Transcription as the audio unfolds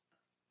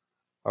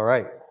All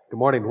right. Good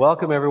morning.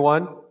 Welcome,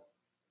 everyone.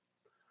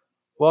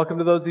 Welcome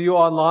to those of you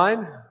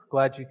online.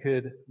 Glad you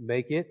could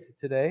make it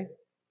today.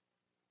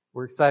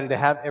 We're excited to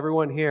have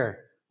everyone here.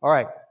 All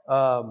right.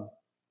 I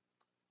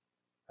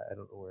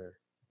don't know where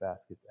the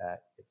basket's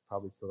at. It's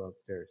probably still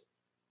downstairs.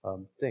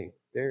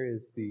 There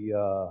is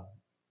the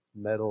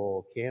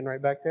metal can right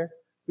back there.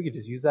 We could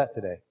just use that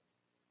today.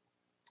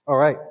 All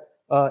right.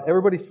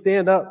 Everybody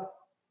stand up.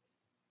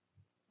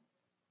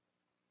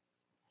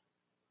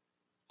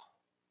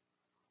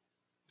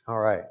 All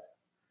right.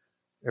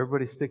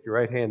 Everybody stick your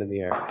right hand in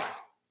the air.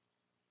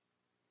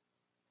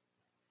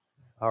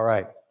 All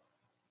right.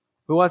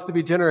 Who wants to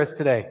be generous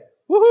today?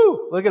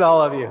 Woohoo! Look at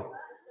all of you.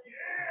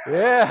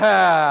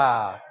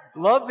 Yeah.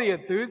 Love the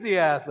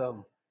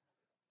enthusiasm.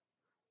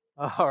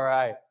 All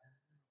right.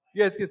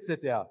 You guys can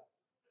sit down.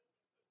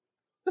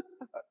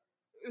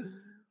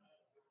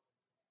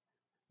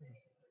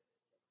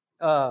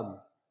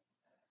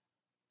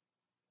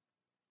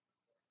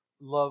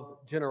 Love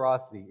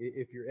generosity.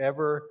 If you're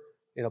ever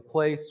in a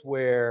place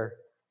where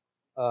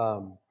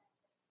you're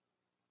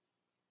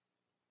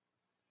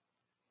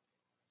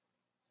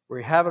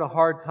having a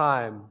hard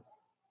time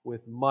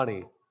with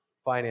money,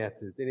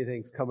 finances,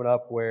 anything's coming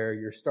up where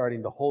you're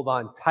starting to hold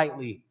on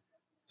tightly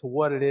to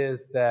what it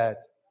is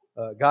that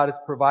God is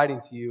providing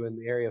to you in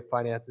the area of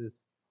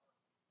finances,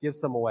 give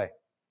some away.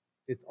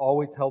 It's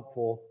always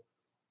helpful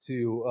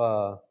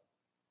to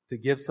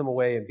give some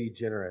away and be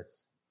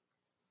generous.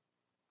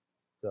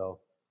 So,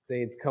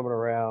 Zane's coming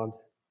around.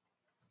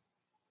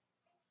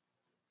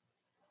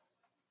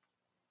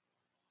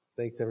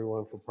 Thanks,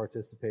 everyone, for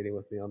participating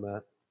with me on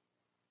that.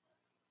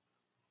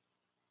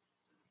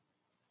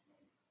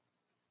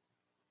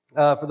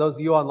 For those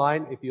of you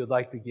online, if you would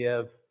like to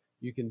give,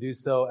 you can do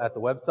so at the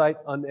website,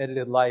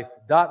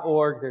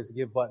 uneditedlife.org. There's a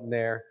give button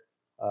there,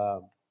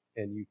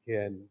 and you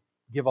can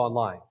give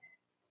online.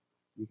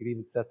 You could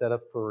even set that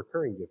up for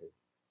recurring giving.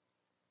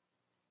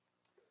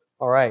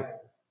 All right.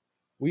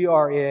 We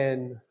are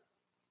in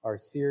our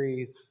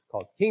series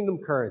called Kingdom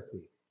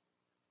Currency.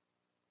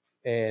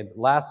 And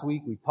last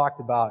week we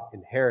talked about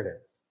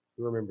inheritance.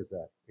 Who remembers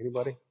that?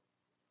 Anybody?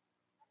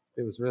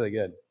 It was really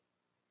good.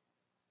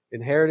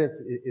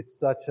 Inheritance, it's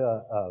such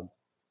a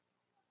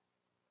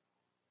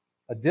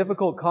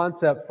difficult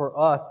concept for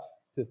us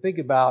to think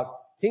about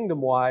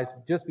kingdom-wise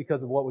just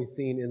because of what we've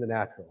seen in the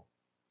natural.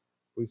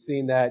 We've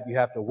seen that you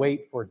have to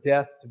wait for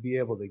death to be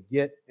able to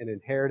get an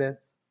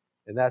inheritance,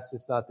 and that's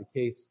just not the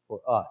case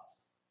for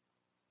us.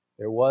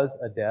 There was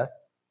a death,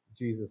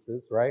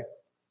 Jesus's, right?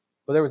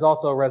 But there was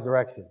also a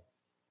resurrection.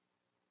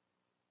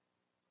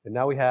 And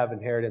now we have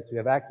inheritance. We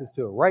have access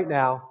to it right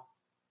now,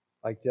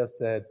 like Jeff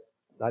said,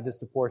 not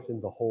just a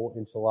portion, the whole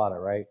enchilada,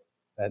 right?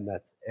 And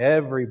that's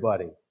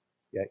everybody.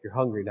 Yeah, you're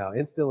hungry now.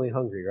 Instantly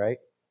hungry, right?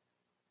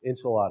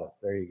 Enchiladas.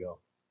 There you go.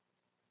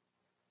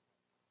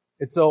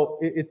 And so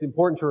it's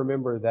important to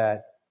remember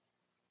that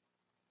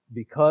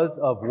because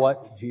of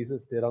what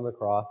Jesus did on the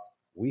cross,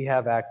 we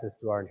have access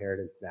to our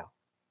inheritance now.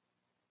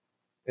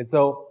 And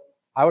so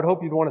I would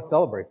hope you'd want to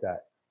celebrate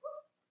that.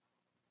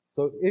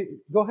 So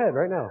go ahead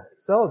right now.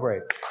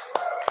 Celebrate.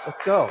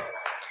 Let's go.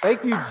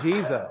 Thank you,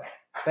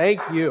 Jesus.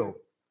 Thank you.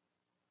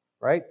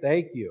 Right?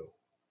 Thank you.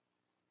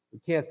 We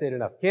can't say it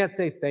enough. Can't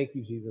say thank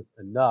you, Jesus,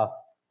 enough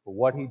for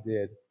what he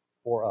did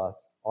for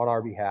us on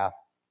our behalf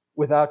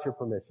without your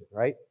permission,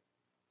 right?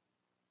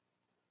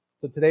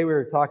 So today we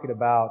were talking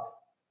about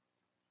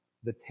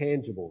the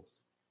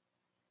tangibles.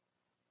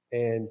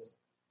 And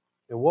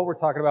what we're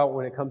talking about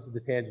when it comes to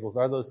the tangibles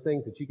are those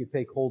things that you can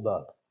take hold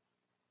of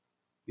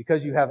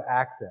because you have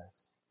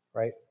access,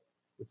 right?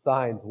 The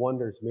signs,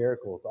 wonders,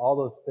 miracles, all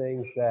those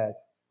things that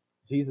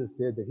Jesus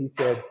did that he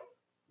said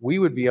we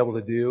would be able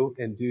to do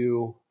and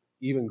do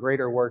even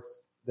greater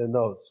works than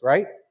those,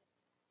 right?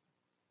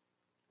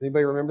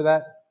 Anybody remember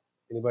that?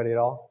 Anybody at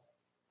all?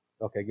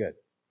 Okay, good.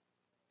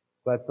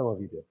 Glad some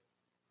of you did.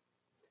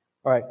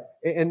 All right.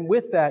 And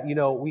with that,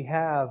 we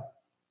have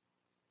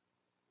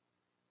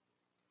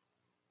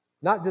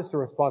not just a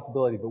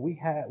responsibility, but we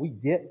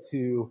get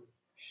to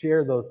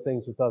share those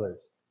things with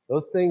others.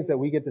 Those things that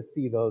we get to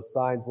see, those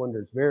signs,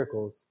 wonders,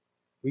 miracles,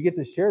 we get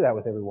to share that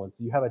with everyone.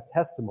 So you have a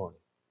testimony,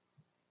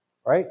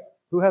 right?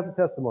 Who has a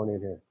testimony in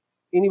here?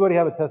 Anybody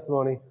have a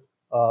testimony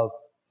of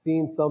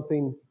seeing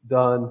something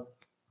done,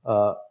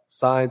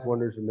 signs,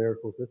 wonders, and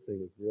miracles? This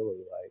thing is really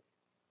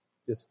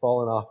just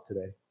falling off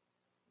today.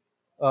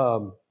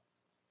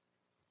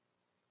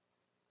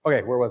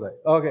 Okay, where was I?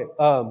 Okay,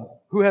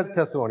 who has a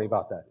testimony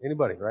about that?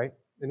 Anybody, right?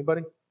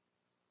 Anybody?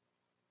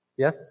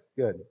 Yes?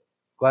 Good.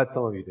 Glad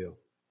some of you do.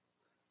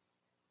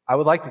 I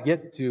would like to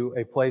get to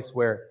a place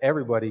where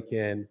everybody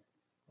can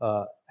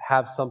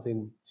have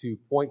something to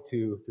point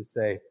to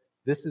say,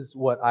 this is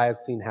what I have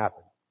seen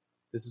happen.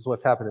 This is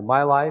what's happened in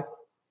my life,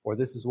 or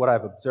this is what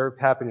I've observed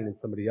happening in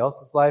somebody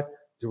else's life,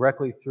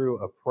 directly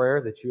through a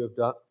prayer that you have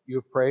done, you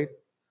have prayed,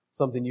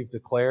 something you've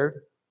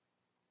declared.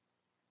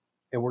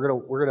 And we're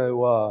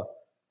gonna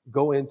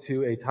go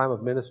into a time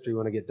of ministry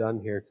when I get done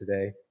here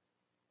today,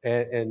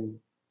 and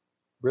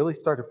really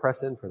start to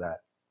press in for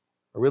that.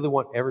 I really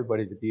want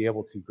everybody to be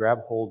able to grab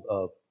hold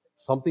of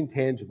something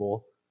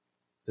tangible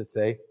to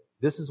say,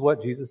 this is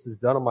what Jesus has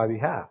done on my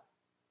behalf.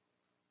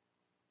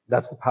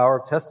 That's the power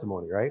of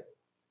testimony, right?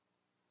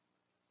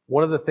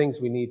 One of the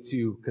things we need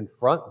to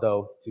confront,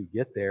 though, to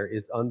get there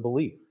is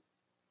unbelief.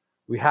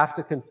 We have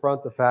to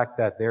confront the fact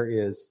that there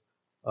is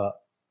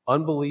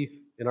unbelief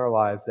in our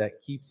lives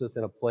that keeps us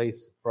in a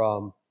place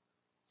from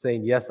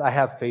saying, yes, I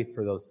have faith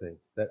for those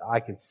things, that I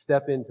can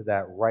step into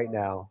that right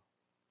now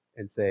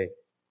and say,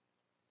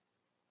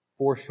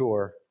 for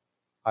sure,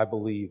 I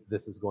believe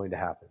this is going to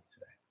happen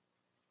today.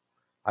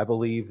 I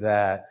believe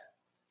that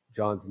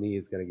John's knee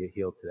is going to get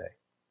healed today.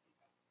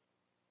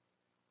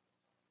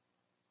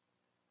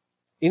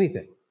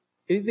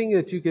 Anything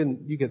that you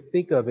can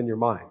think of in your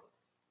mind.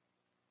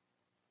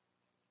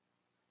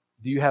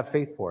 Do you have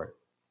faith for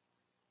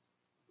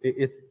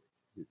it?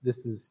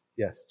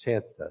 Yes,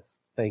 Chance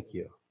does. Thank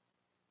you.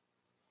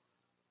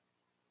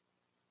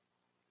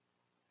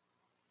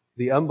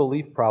 The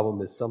unbelief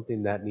problem is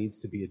something that needs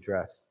to be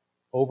addressed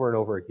over and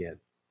over again.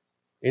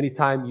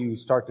 Anytime you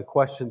start to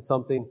question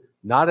something,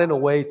 not in a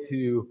way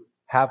to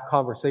have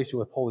conversation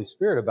with Holy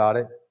Spirit about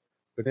it,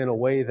 but in a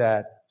way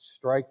that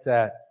strikes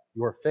at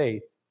your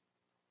faith,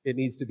 it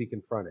needs to be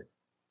confronted.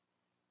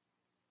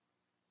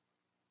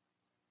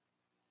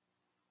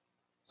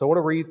 So I want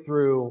to read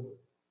through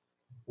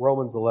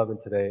Romans 11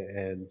 today,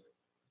 and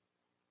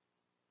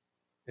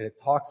it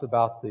talks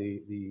about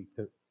the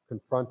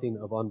confronting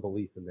of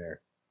unbelief in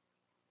there.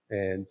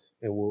 And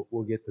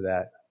we'll get to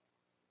that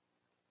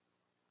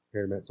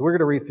here in a minute. So we're going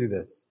to read through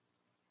this.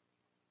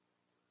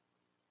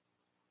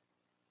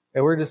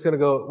 And we're just going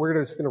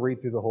to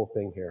read through the whole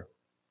thing here.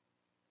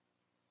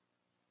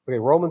 Okay,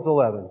 Romans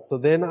 11. So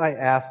then I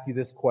ask you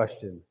this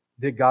question.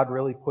 Did God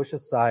really push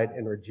aside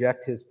and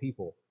reject his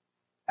people?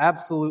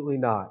 Absolutely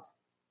not.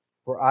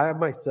 For I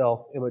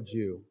myself am a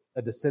Jew,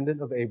 a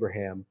descendant of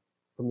Abraham,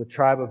 from the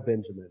tribe of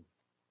Benjamin.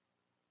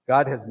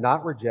 God has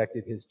not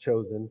rejected his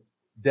chosen,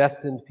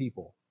 destined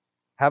people.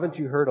 Haven't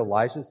you heard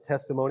Elijah's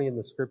testimony in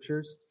the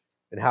scriptures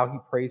and how he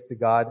prays to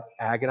God,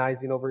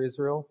 agonizing over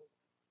Israel?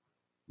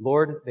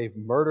 Lord, they've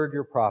murdered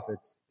your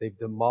prophets. They've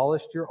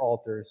demolished your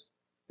altars.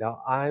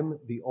 Now I'm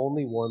the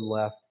only one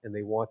left, and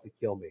they want to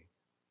kill me.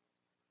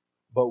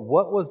 But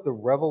what was the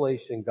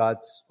revelation God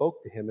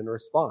spoke to him in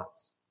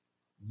response?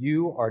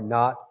 You are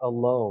not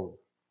alone,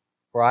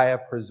 for I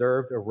have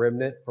preserved a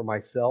remnant for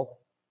myself,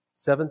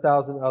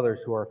 7,000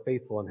 others who are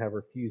faithful and have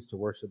refused to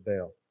worship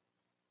Baal.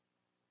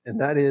 And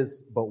that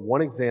is but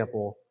one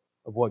example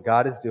of what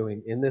God is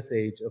doing in this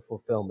age of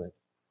fulfillment.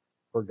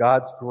 For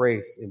God's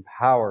grace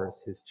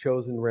empowers his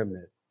chosen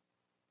remnant.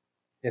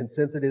 And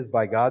since it is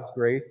by God's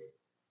grace,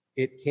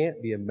 it can't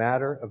be a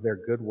matter of their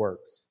good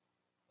works.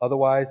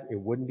 Otherwise, it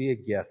wouldn't be a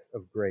gift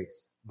of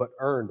grace, but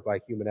earned by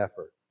human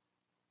effort.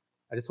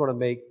 I just want to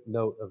make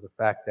note of the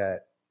fact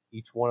that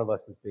each one of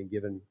us has been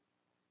given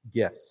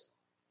gifts.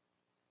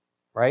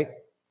 Right?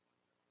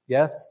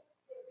 Yes?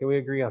 Can we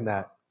agree on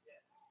that?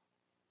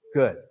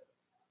 Good.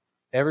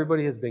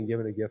 Everybody has been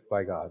given a gift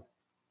by God.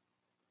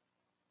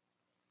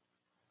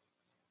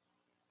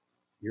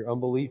 Your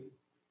unbelief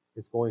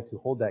is going to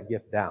hold that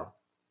gift down.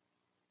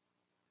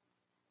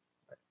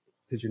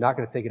 Because you're not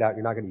going to take it out,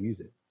 you're not going to use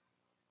it.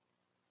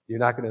 You're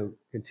not going to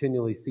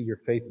continually see your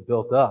faith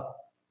built up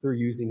through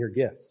using your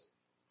gifts.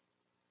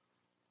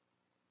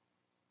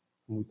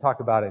 When we talk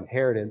about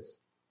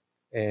inheritance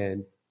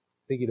and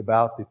thinking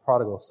about the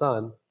prodigal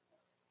son,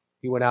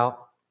 he went out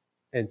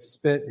and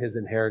spent his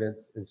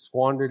inheritance and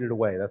squandered it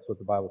away. That's what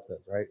the Bible says,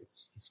 right?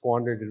 He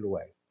squandered it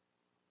away.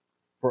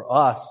 For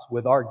us,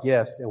 with our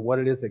gifts and what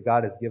it is that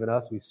God has given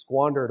us, we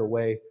squander it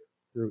away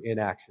through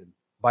inaction,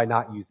 by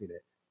not using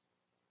it.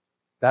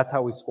 That's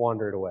how we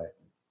squander it away.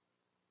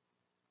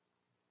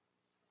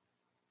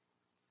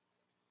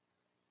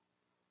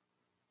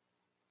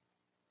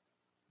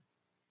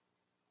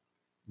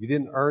 You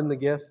didn't earn the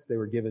gifts, they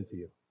were given to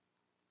you.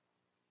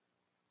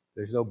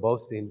 There's no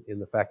boasting in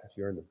the fact that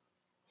you earned them.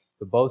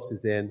 The boast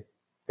is in,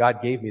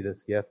 God gave me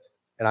this gift,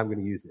 and I'm going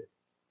to use it.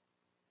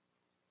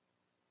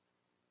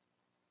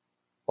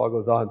 Paul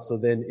goes on, so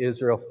then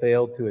Israel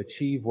failed to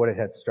achieve what it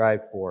had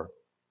strived for.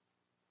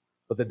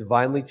 But the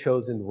divinely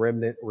chosen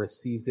remnant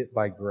receives it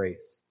by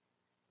grace,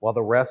 while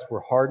the rest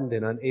were hardened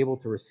and unable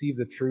to receive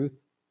the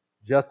truth,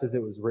 just as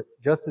it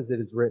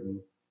is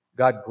written,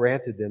 God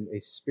granted them a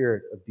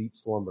spirit of deep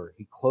slumber.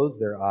 He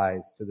closed their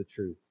eyes to the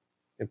truth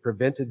and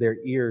prevented their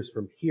ears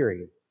from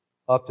hearing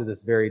up to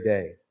this very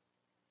day.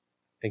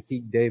 And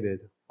King David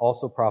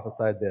also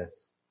prophesied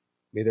this,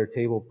 may their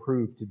table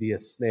prove to be a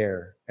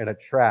snare and a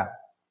trap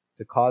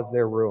to cause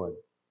their ruin.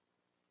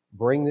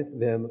 Bring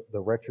them the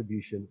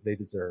retribution they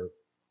deserve.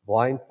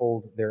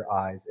 Blindfold their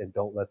eyes and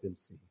don't let them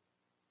see.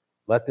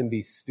 Let them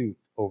be stooped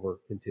over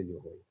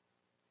continually.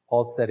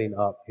 Paul's setting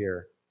up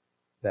here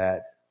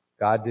that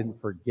God didn't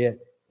forget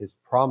his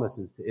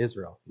promises to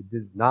Israel. He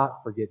does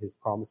not forget his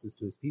promises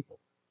to his people.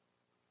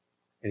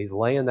 And he's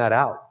laying that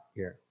out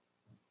here.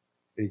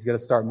 And he's going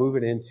to start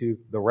moving into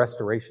the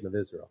restoration of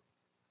Israel.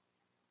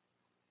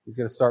 He's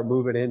going to start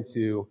moving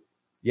into,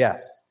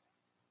 yes,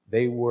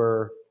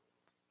 Those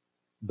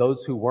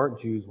who weren't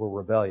Jews were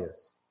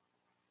rebellious.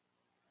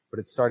 But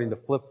it's starting to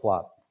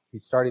flip-flop.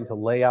 He's starting to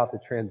lay out the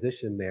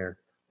transition there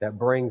that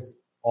brings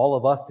all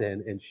of us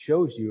in and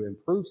shows you and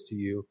proves to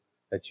you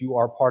that you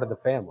are part of the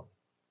family,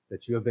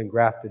 that you have been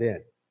grafted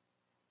in.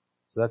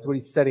 So that's what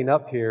he's setting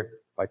up here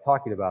by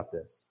talking about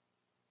this.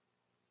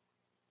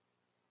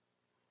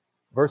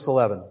 Verse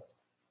 11.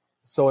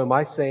 So am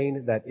I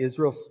saying that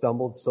Israel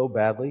stumbled so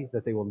badly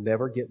that they will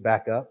never get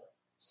back up?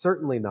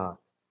 Certainly not.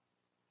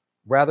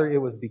 Rather,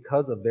 it was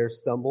because of their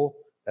stumble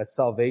that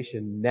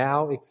salvation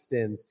now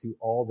extends to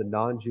all the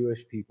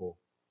non-Jewish people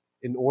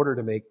in order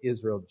to make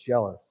Israel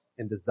jealous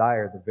and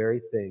desire the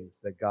very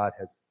things that God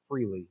has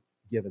freely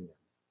given them.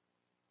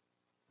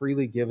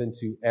 Freely given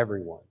to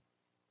everyone,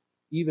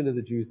 even to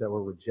the Jews that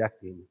were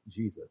rejecting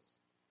Jesus.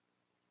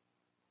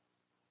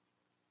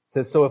 It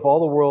says, so if all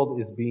the world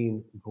is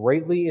being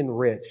greatly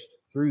enriched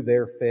through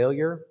their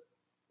failure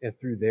and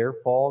through their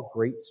fall,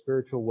 great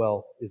spiritual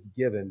wealth is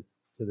given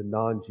to the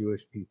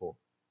non-Jewish people.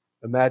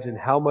 Imagine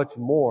how much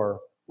more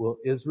will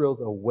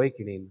Israel's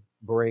awakening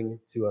bring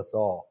to us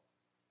all.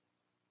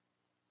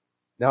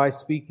 Now I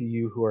speak to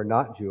you who are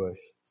not Jewish,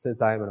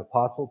 since I am an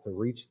apostle to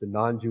reach the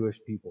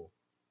non-Jewish people.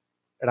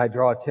 And I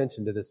draw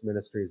attention to this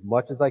ministry as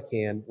much as I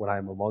can when I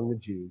am among the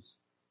Jews,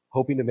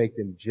 hoping to make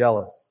them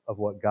jealous of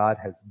what God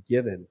has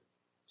given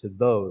to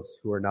those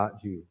who are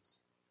not Jews,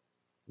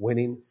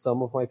 winning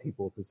some of my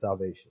people to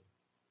salvation.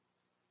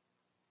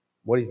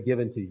 What he's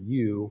given to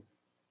you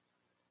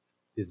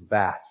is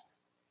vast.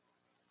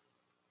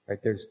 Right?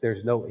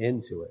 There's no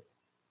end to it.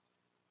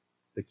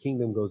 The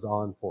kingdom goes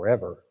on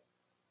forever.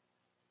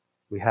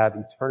 We have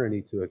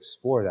eternity to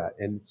explore that,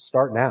 and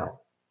start now.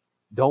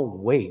 Don't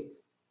wait,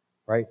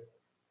 right?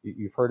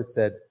 You've heard it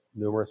said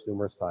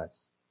numerous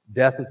times.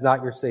 Death is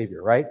not your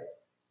savior, right?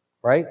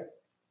 Right?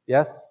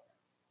 Yes?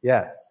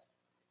 Yes.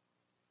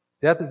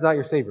 Death is not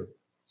your savior.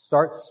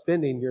 Start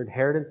spending your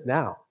inheritance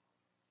now.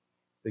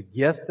 The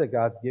gifts that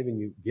God's given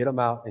you, get them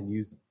out and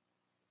use them.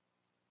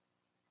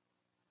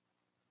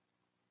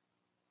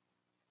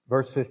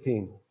 Verse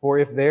 15, for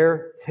if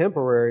their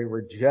temporary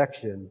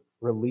rejection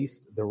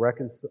released the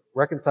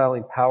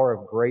reconciling power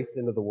of grace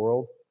into the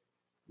world,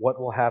 what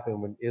will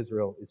happen when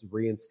Israel is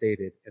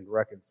reinstated and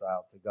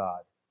reconciled to God?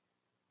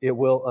 It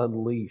will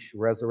unleash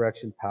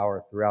resurrection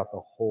power throughout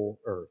the whole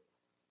earth.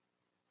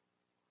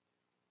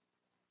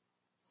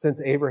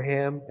 Since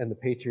Abraham and the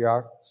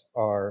patriarchs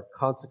are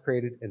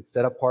consecrated and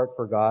set apart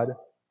for God,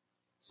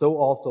 so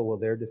also will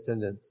their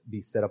descendants be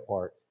set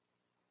apart.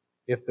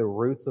 If the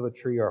roots of a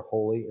tree are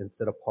holy and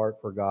set apart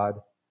for God,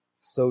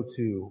 so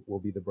too will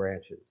be the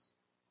branches.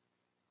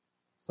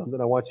 Something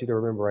I want you to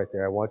remember right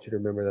there. I want you to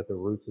remember that the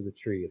roots of the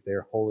tree, if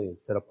they're holy and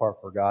set apart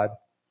for God,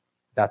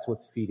 that's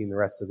what's feeding the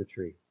rest of the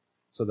tree.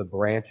 So the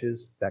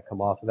branches that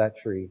come off of that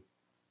tree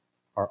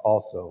are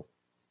also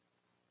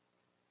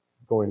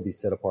going to be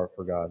set apart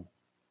for God.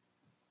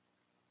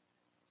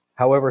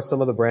 However,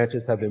 some of the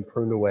branches have been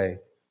pruned away,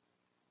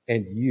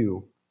 and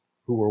you,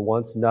 who were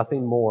once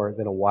nothing more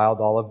than a wild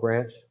olive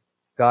branch,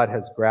 God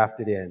has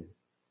grafted in,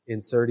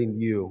 inserting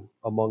you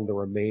among the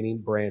remaining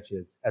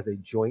branches as a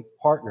joint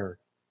partner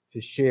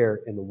to share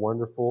in the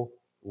wonderful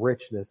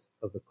richness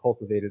of the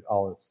cultivated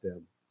olive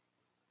stem.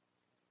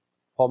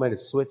 Paul made a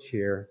switch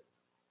here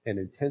and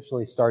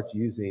intentionally starts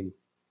using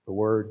the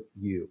word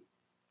you.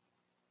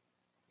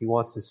 He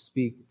wants to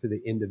speak to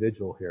the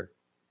individual here.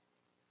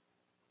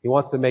 He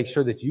wants to make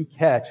sure that you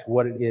catch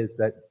what it is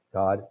that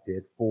God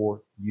did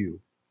for you.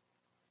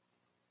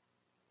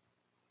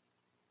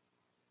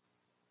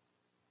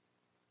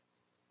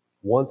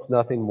 Once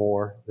nothing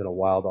more than a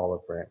wild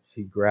olive branch,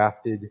 he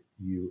grafted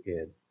you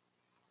in,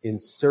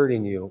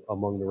 inserting you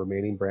among the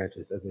remaining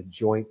branches as a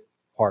joint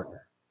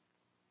partner.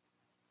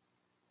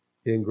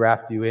 He didn't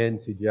graft you in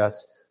to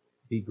just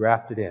be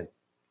grafted in.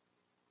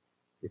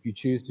 If you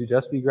choose to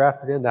just be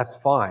grafted in,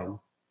 that's fine.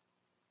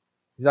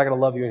 He's not going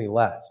to love you any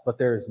less, but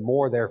there is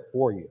more there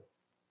for you.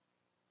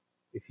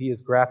 If he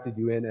has grafted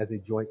you in as a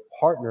joint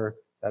partner,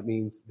 that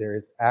means there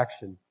is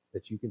action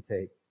that you can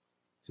take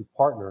to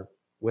partner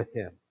with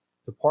him,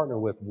 to partner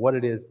with what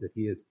it is that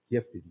he has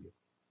gifted you,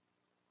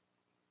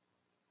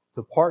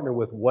 to partner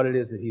with what it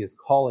is that he is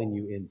calling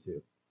you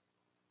into.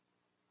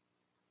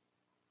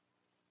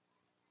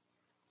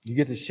 You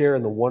get to share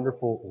in the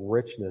wonderful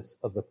richness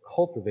of the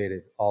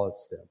cultivated olive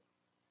stem.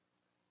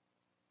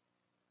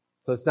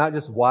 So it's not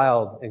just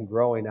wild and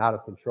growing out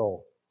of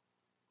control,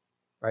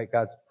 right?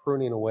 God's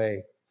pruning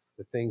away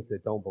the things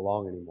that don't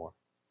belong anymore,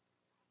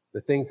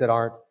 the things that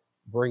aren't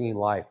bringing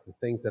life, the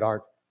things that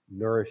aren't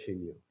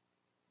nourishing you.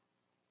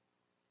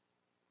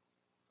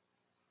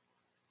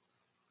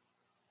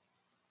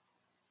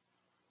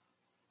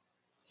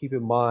 Keep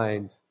in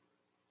mind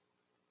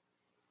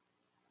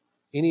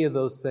any of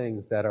those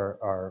things that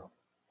are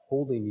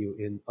holding you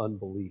in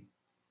unbelief.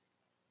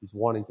 He's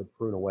wanting to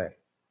prune away.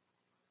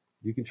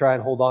 You can try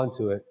and hold on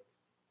to it,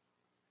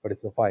 but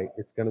it's a fight.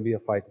 It's going to be a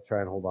fight to try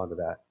and hold on to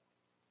that.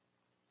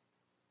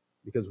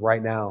 Because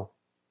right now,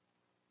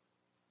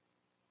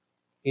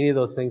 any of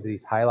those things that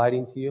he's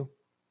highlighting to you,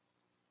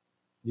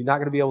 You're not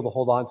going to be able to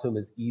hold on to him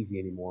as easy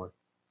anymore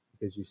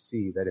because you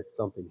see that it's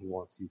something he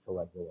wants you to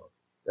let go of,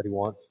 that he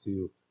wants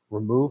to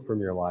remove from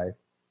your life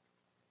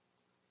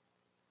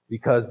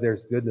because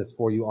there's goodness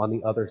for you on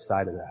the other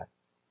side of that.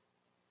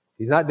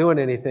 He's not doing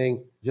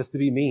anything just to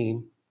be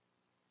mean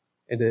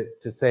and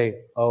to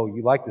say, oh,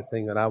 you like this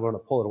thing and I want to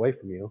pull it away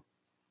from you.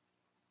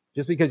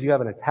 Just because you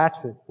have an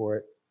attachment for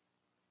it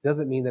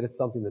doesn't mean that it's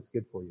something that's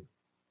good for you.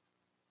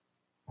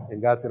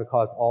 And God's going to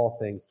cause all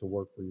things to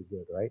work for your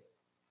good, right?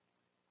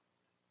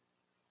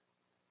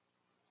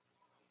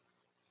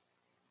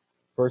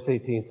 Verse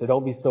 18, so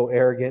don't be so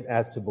arrogant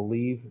as to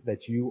believe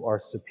that you are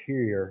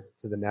superior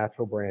to the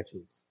natural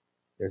branches.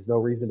 There's no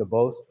reason to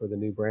boast, for the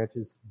new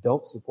branches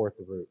don't support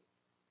the root,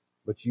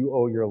 but you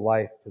owe your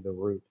life to the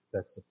root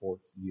that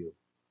supports you.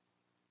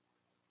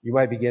 You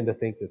might begin to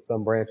think that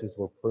some branches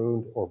were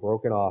pruned or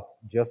broken off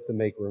just to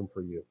make room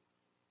for you.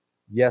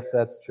 Yes,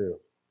 that's true.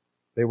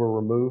 They were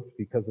removed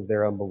because of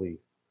their unbelief.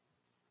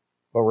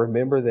 But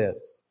remember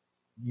this,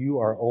 you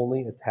are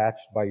only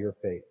attached by your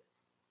faith.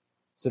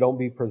 So don't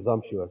be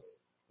presumptuous,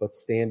 but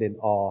stand in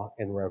awe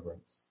and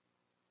reverence.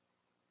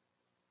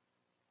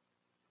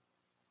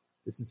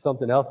 This is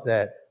something else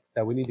that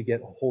we need to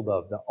get a hold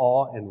of, the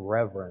awe and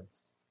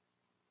reverence.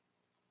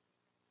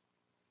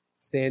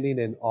 Standing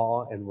in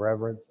awe and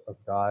reverence of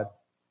God.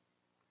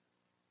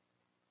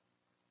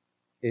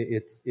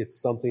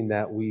 It's something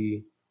that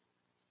we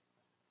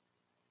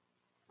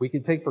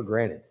can take for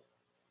granted.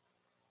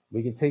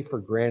 We can take for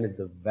granted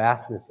the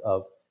vastness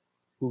of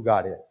who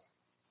God is.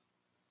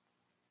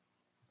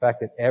 The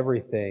fact that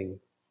everything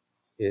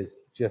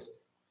is just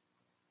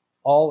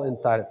all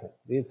inside of him.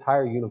 The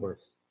entire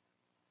universe.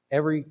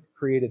 Every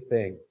created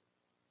thing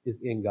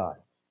is in God.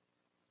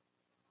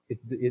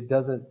 It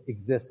doesn't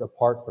exist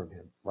apart from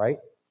him, right?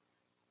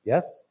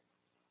 Yes?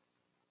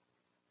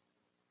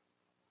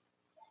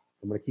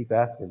 I'm going to keep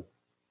asking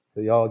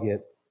till y'all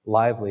get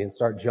lively and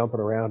start jumping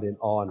around in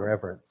awe and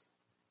reverence.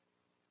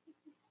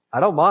 I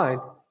don't mind.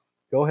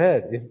 Go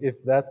ahead.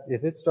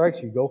 If it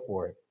strikes you, go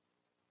for it.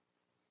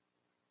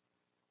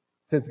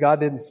 Since God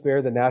didn't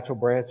spare the natural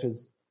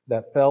branches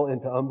that fell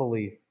into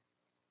unbelief,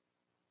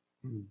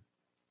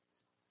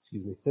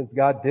 since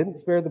God didn't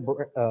spare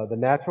the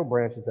natural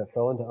branches that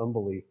fell into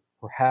unbelief,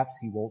 perhaps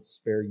he won't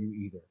spare you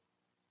either.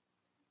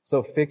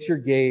 So fix your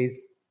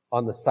gaze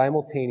on the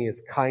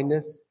simultaneous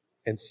kindness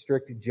and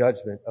strict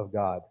judgment of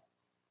God.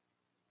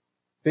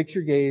 Fix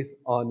your gaze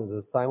on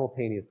the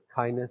simultaneous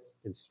kindness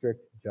and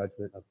strict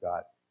judgment of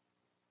God.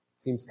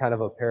 Seems kind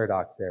of a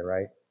paradox there,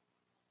 right?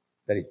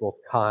 That he's both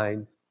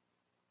kind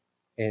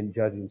and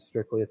judging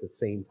strictly at the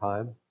same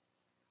time.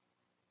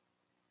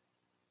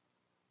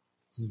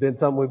 This has been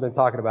something we've been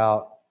talking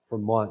about for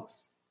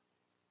months.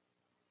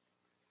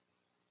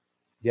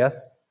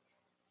 Yes?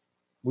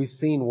 We've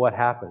seen what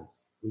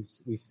happens.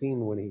 We've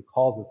seen when he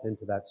calls us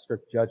into that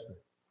strict judgment.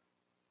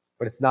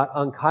 But it's not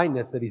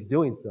unkindness that he's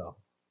doing so.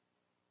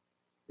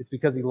 It's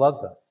because he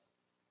loves us.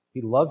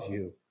 He loves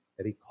you,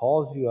 that he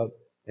calls you up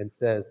and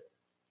says,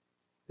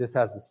 this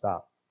has to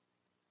stop.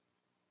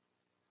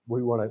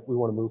 We want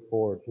to move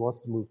forward. He wants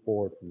to move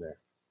forward from there.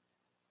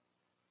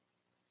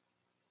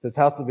 Says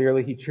how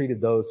severely he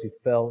treated those who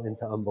fell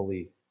into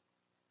unbelief,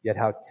 yet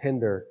how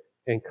tender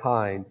and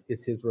kind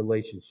is his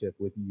relationship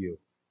with you.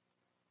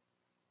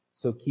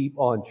 So keep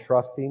on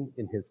trusting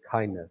in his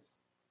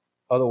kindness.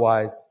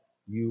 Otherwise,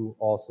 you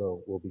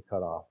also will be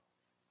cut off.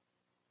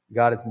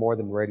 God is more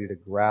than ready to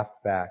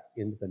graft back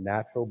in the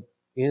natural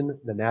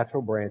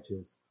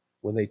branches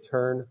when they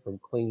turn from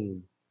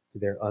clinging to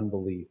their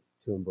unbelief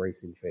to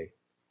embracing faith.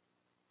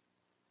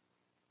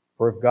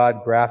 For if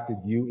God grafted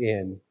you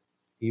in,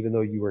 even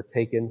though you were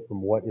taken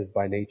from what is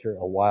by nature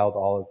a wild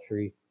olive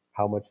tree,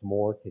 how much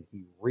more can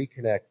he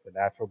reconnect the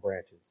natural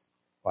branches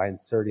by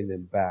inserting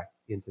them back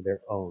into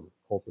their own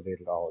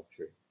cultivated olive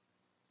tree?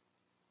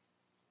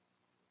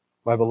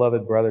 My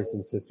beloved brothers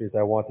and sisters,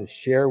 I want to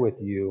share with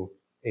you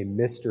a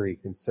mystery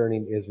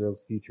concerning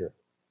Israel's future.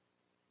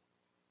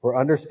 For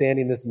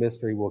understanding this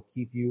mystery will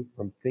keep you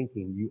from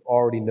thinking you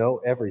already know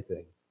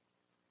everything.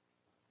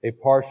 A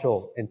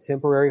partial and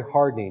temporary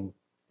hardening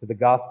to the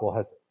gospel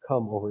has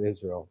come over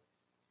Israel,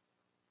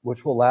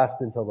 which will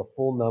last until the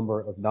full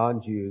number of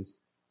non-Jews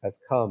has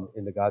come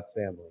into God's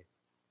family.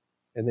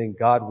 And then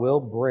God will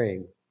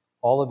bring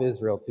all of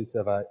Israel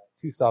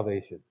to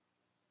salvation.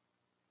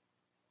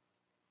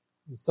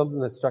 It's something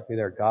that struck me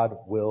there. God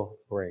will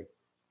bring.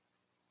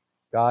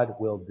 God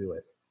will do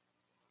it.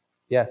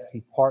 Yes,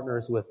 he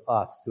partners with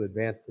us to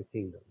advance the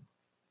kingdom.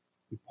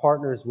 He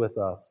partners with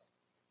us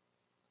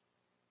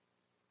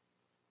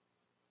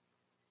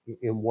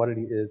in what it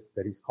is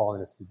that he's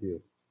calling us to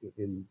do,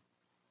 in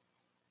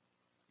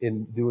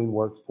doing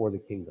work for the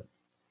kingdom.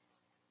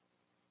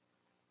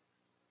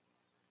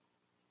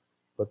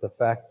 But the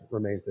fact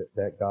remains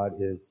that God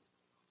is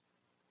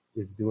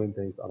doing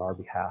things on our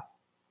behalf,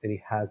 and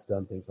he has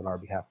done things on our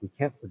behalf. We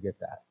can't forget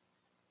that.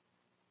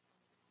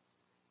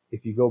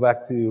 If you go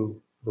back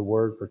to the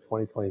word for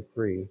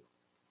 2023,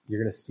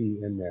 you're going to see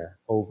in there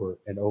over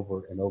and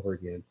over and over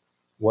again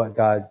what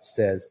God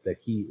says that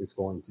he is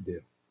going to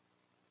do.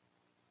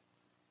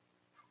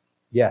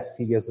 Yes,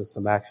 he gives us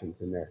some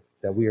actions in there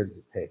that we are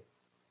to take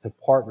to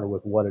partner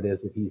with what it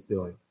is that he's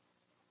doing.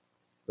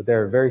 But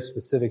there are very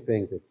specific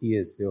things that he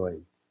is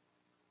doing.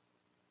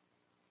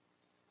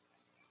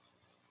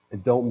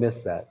 And don't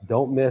miss that.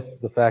 Don't miss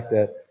the fact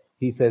that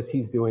he says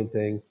he's doing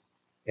things,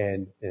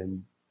 and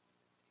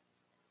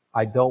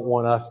I don't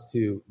want us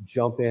to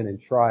jump in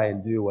and try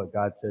and do what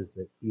God says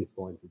that he is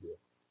going to do.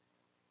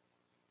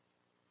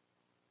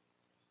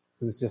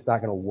 Because it's just not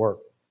going to work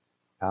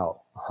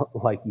out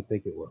like you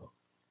think it will.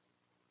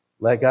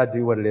 Let God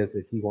do what it is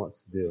that he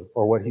wants to do,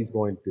 or what he's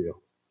going to do.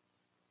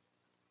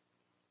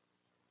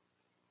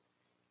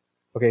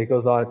 Okay, it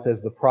goes on. It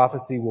says, the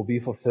prophecy will be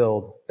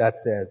fulfilled that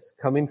says,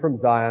 coming from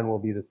Zion will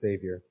be the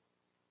Savior,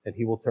 and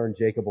he will turn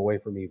Jacob away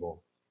from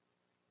evil.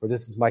 For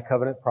this is my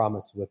covenant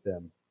promise with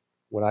them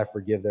when I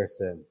forgive their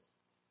sins.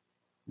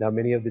 Now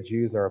many of the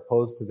Jews are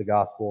opposed to the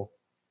gospel,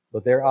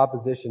 but their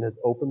opposition has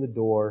opened the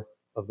door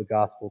of the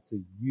gospel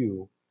to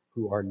you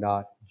who are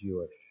not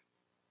Jewish.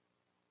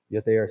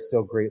 Yet they are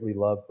still greatly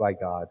loved by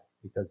God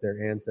because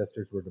their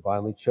ancestors were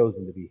divinely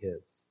chosen to be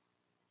his.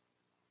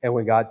 And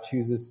when God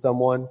chooses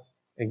someone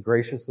and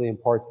graciously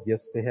imparts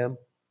gifts to him,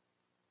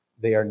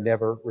 they are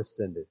never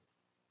rescinded.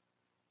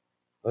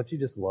 Don't you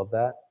just love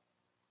that?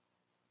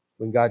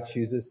 When God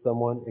chooses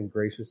someone and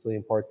graciously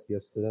imparts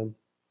gifts to them,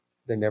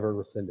 they're never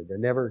rescinded. They're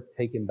never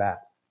taken back.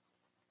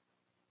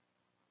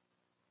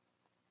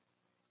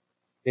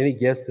 Any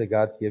gifts that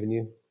God's given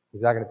you,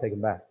 he's not going to take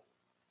them back.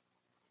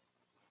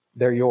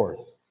 They're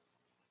yours.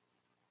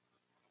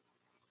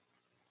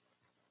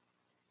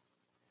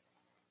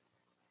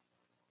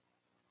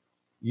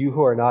 You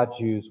who are not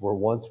Jews were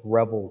once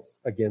rebels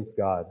against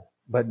God,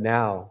 but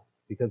now,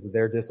 because of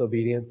their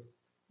disobedience,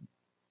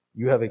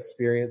 you have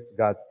experienced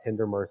God's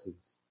tender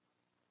mercies.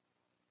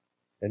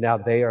 And now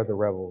they are the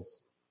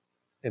rebels.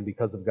 And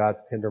because of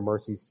God's tender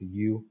mercies to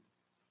you,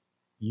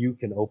 you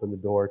can open the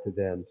door to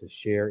them to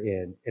share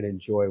in and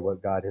enjoy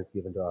what God has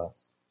given to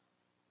us.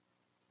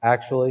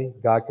 Actually,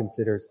 God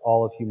considers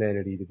all of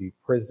humanity to be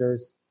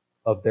prisoners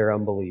of their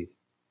unbelief,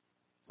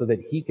 so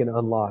that he can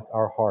unlock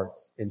our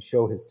hearts and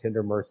show his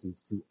tender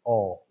mercies to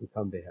all who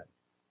come to him.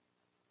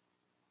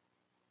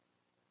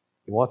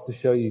 He wants to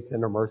show you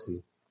tender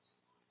mercy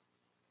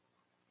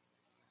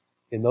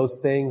in those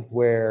things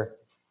where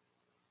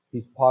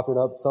he's popping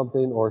up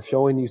something or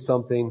showing you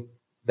something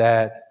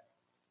that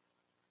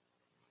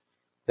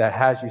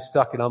has you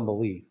stuck in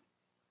unbelief.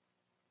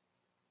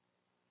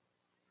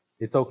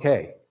 It's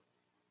okay.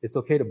 It's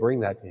okay to bring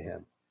that to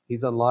him.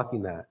 He's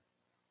unlocking that.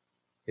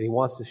 And he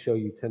wants to show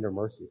you tender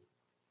mercy.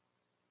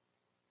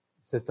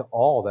 It says to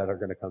all that are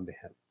going to come to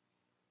him.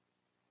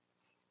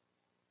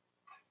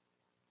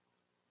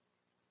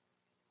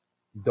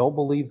 Don't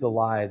believe the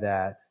lie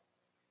that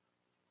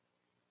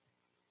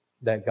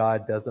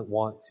God doesn't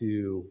want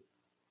to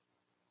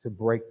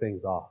break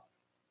things off.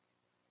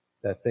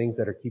 That things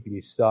that are keeping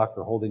you stuck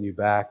or holding you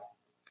back,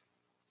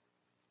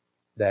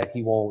 that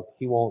he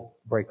won't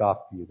break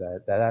off to you,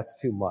 that's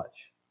too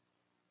much.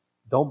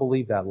 Don't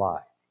believe that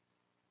lie.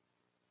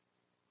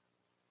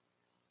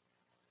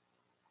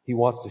 He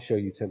wants to show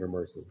you tender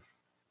mercy.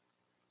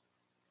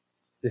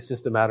 It's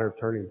just a matter of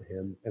turning to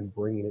him and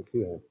bringing it to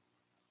him.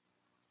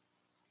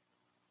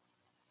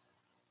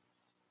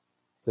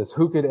 It says,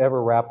 who could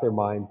ever wrap their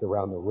minds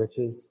around the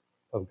riches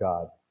of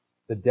God,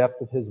 the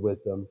depth of his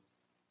wisdom,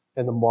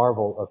 and the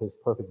marvel of his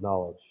perfect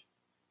knowledge?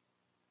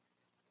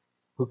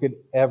 Who could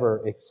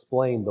ever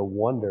explain the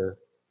wonder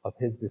of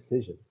his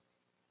decisions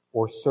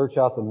or search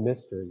out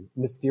the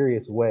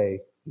mysterious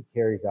way he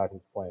carries out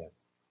his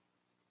plans?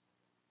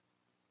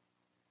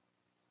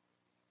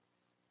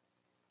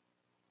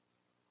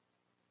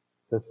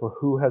 It says, for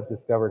who has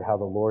discovered how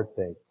the Lord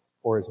thinks,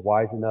 or is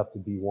wise enough to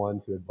be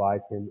one to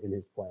advise him in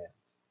his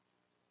plans?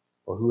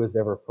 Or who has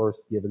ever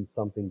first given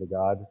something to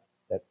God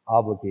that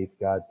obligates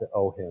God to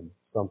owe him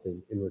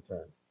something in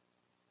return?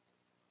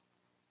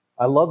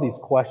 I love these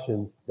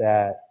questions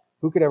that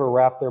who could ever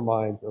wrap their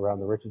minds around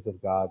the riches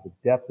of God, the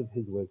depth of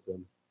his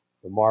wisdom,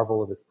 the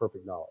marvel of his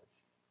perfect knowledge?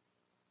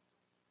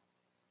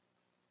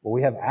 Well,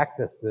 we have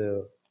access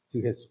to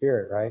his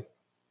spirit, right?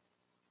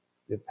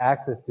 You have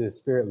access to his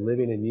spirit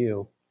living in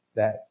you,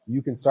 that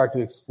you can start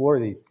to explore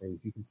these things.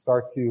 You can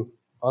start to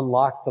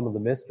unlock some of the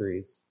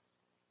mysteries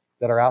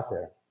that are out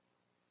there.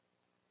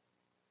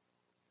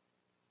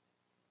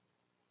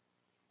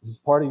 This is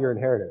part of your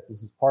inheritance.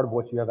 This is part of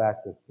what you have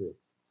access to.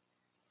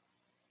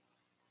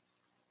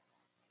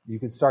 You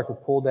can start to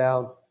pull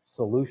down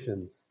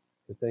solutions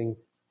to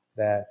things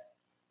that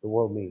the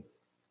world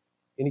needs.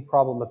 Any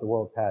problem that the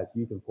world has,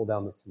 you can pull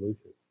down the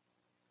solution.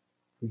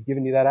 He's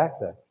given you that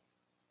access.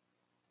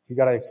 You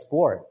got to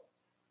explore it.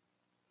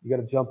 You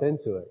got to jump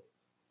into it.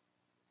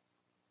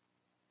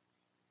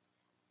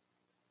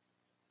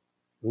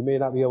 We may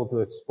not be able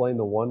to explain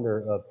the wonder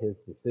of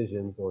his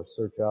decisions or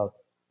search out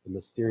the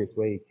mysterious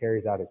way he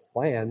carries out his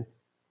plans,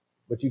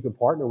 but you can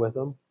partner with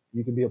him.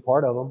 You can be a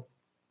part of them.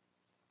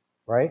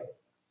 Right?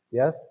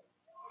 Yes?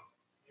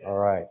 All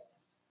right.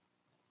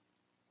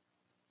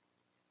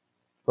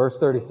 Verse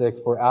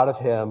 36, for out of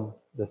him,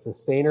 the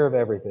sustainer of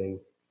everything,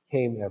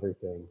 became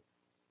everything.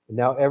 And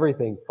now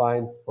everything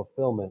finds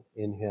fulfillment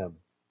in him.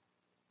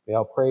 May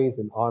all praise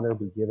and honor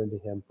be given to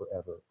him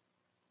forever.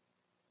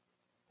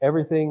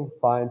 Everything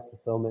finds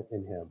fulfillment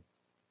in him.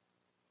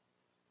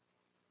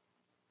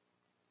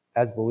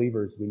 As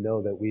believers, we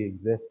know that we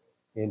exist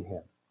in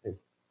him, and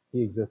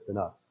he exists in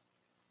us.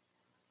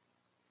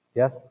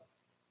 Yes?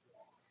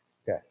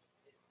 Okay.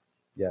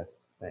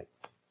 Yes,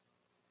 thanks.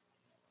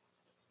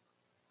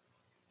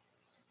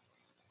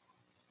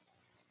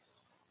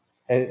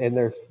 And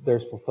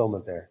there's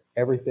fulfillment there.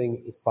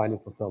 Everything is finding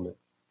fulfillment.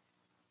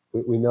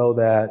 We know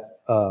that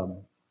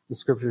the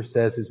scripture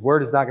says his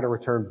word is not going to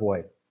return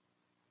void.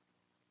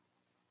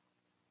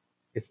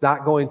 It's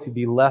not going to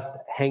be left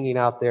hanging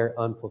out there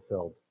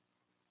unfulfilled.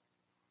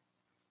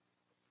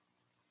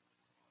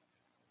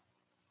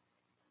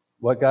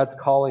 What God's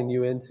calling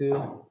you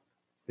into,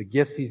 the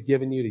gifts he's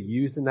given you to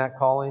use in that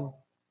calling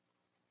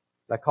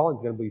is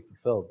going to be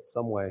fulfilled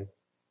some way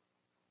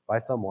by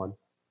someone.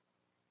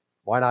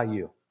 Why not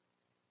you?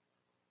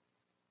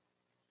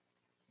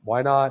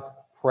 Why not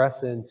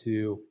press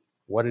into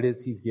what it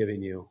is he's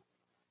giving you,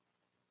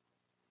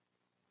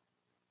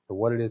 or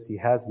what it is he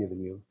has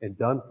given you and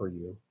done for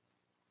you,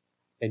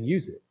 and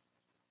use it?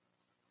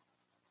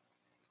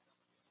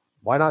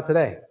 Why not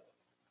today?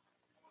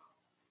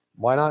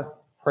 Why not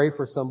pray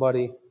for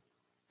somebody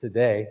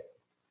today?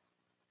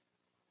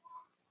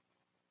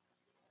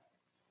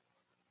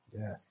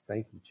 Yes,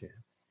 thank you,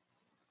 Chance.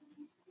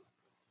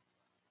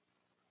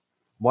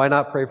 Why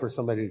not pray for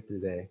somebody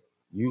today?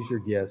 Use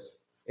your gifts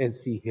and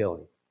see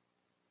healing.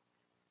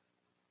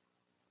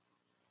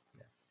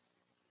 Yes.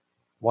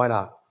 Why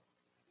not?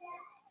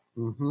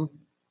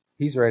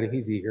 He's ready.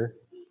 He's eager.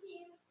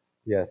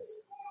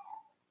 Yes.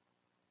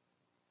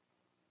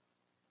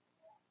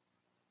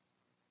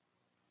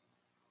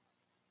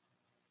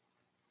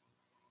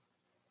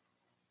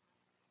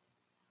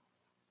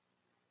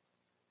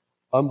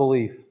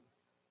 Unbelief.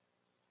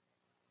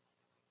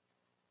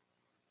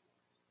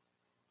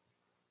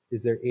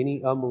 Is there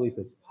any unbelief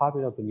that's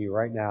popping up in you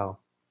right now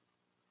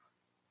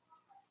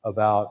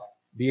about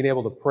being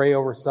able to pray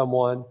over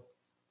someone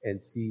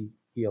and see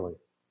healing?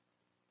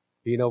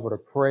 Being able to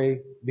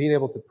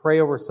pray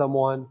over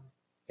someone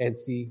and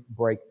see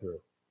breakthrough.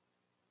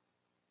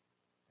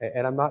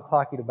 And I'm not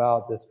talking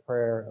about this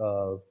prayer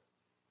of,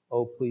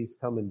 oh, please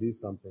come and do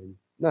something.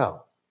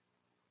 No.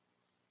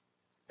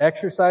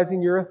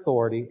 Exercising your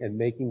authority and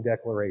making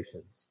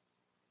declarations.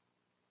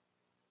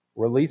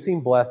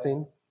 Releasing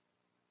blessing.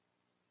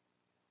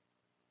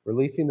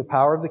 Releasing the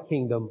power of the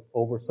kingdom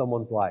over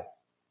someone's life.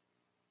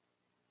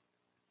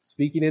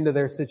 Speaking into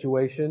their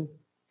situation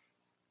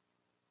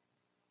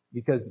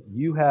because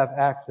you have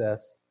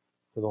access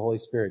to the Holy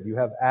Spirit. You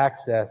have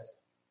access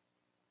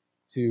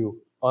to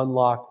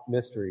unlock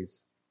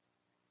mysteries.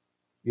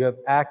 You have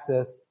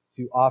access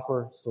to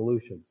offer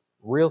solutions,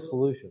 real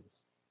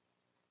solutions.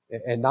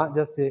 And not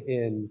just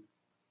in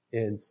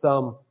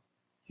some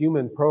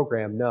human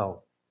program,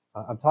 no.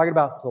 I'm talking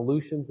about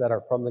solutions that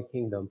are from the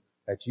kingdom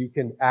that you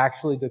can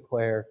actually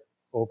declare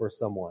over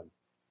someone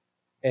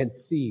and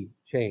see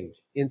change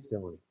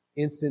instantly.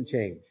 Instant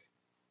change.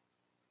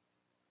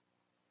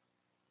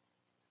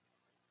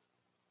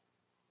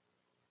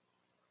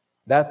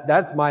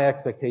 That's my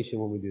expectation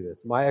when we do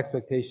this. My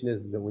expectation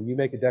is that when you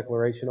make a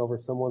declaration over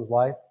someone's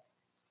life,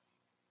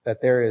 that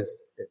there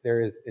is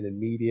an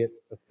immediate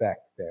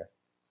effect there.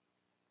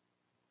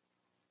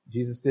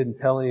 Jesus didn't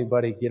tell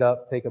anybody, get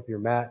up, take up your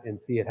mat, and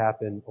see it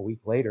happen a week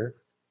later,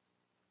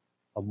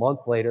 a month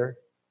later,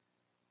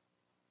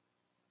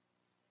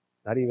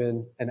 not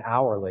even an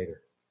hour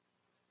later.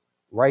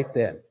 Right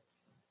then.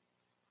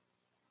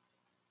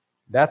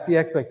 That's the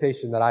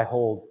expectation that I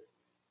hold.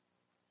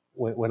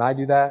 When I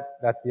do that,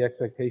 that's the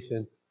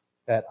expectation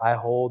that I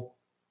hold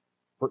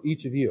for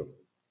each of you.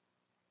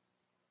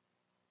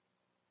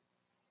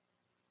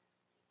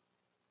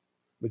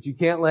 But you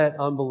can't let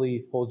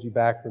unbelief hold you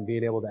back from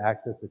being able to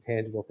access the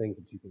tangible things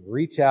that you can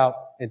reach out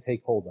and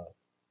take hold of.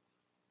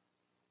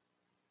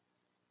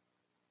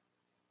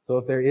 So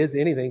if there is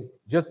anything,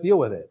 just deal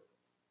with it.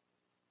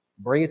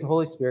 Bring it to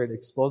Holy Spirit,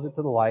 expose it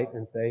to the light,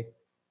 and say,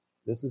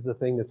 this is the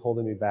thing that's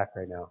holding me back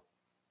right now.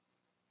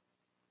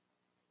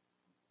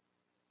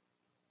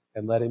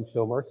 And let him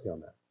show mercy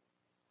on that.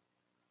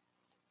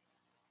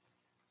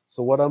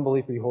 So what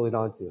unbelief are you holding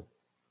on to?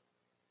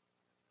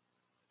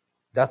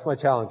 That's my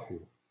challenge for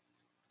you.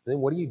 Then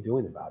what are you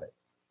doing about it?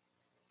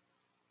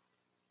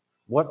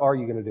 What are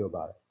you going to do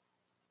about it?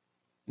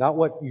 Not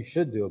what you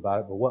should do about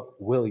it, but what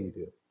will you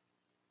do?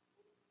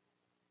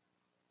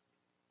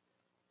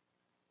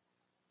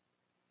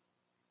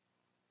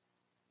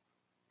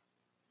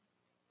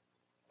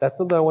 That's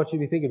something I want you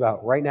to be thinking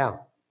about right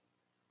now.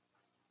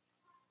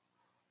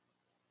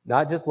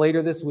 Not just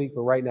later this week,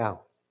 but right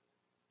now.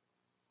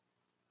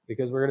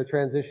 Because we're going to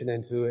transition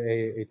into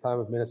a time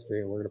of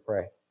ministry and we're going to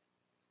pray.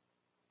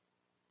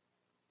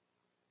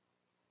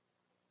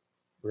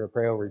 We're going to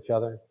pray over each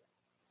other.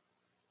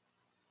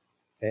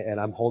 And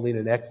I'm holding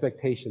an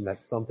expectation that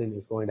something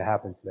is going to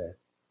happen today.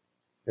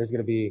 There's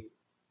going to be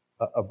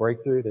a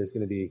breakthrough. There's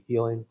going to be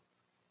healing.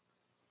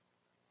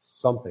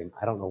 something.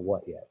 I don't know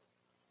what yet.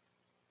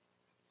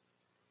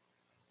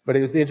 But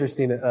it was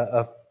interesting.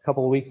 A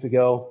couple of weeks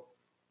ago,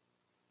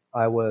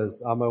 I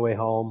was on my way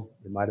home.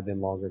 It might have been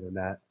longer than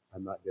that.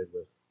 I'm not good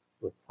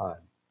with time.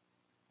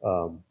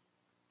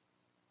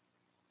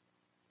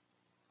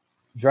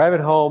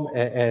 Driving home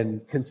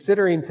and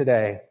considering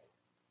today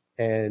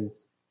and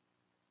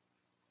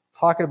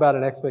talking about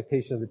an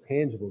expectation of the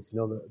tangibles.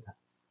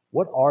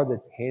 What are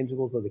the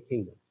tangibles of the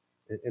kingdom?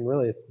 And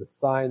really, it's the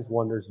signs,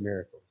 wonders,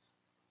 miracles.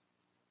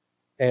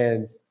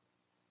 And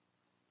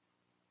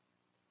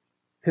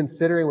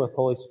considering with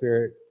Holy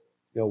Spirit,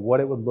 what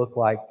it would look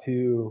like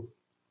to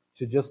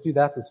just do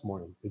that this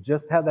morning, to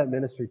just have that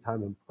ministry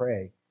time and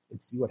pray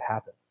and see what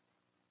happens.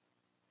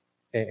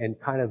 And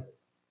kind of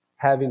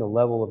having a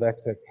level of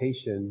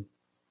expectation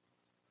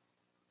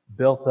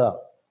built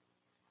up.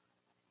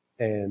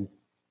 And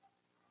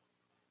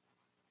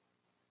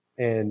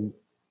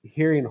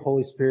hearing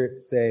Holy Spirit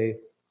say,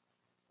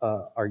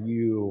 are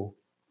you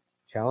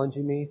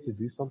challenging me to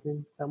do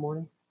something that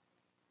morning?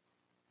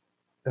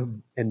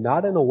 And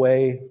not in a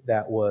way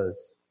that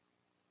was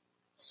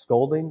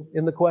scolding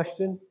in the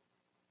question,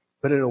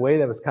 but in a way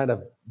that was kind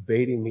of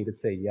baiting me to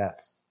say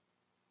yes,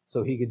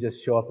 so he could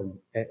just show up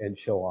and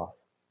show off.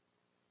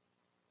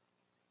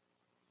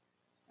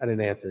 I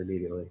didn't answer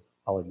immediately.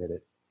 I'll admit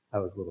it. I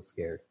was a little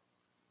scared.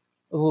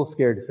 I was a little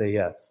scared to say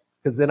yes,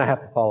 because then I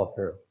have to follow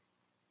through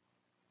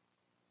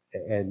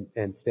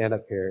and stand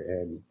up here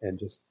and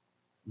just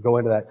go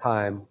into that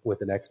time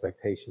with an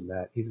expectation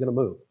that he's going to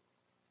move.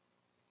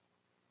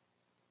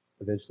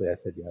 Eventually I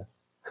said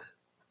yes.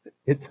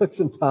 It took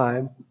some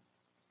time.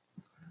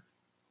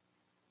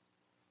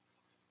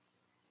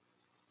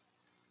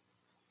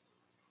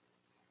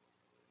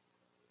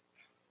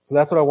 So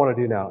that's what I want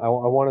to do now. I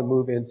want to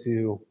move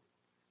into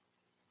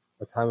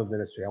a time of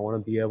ministry. I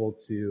want to be able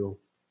to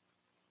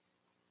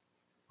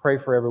pray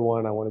for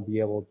everyone. I want to be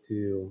able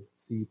to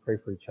see you pray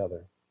for each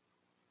other.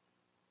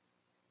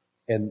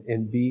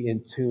 And be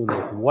in tune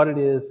with what it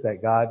is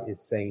that God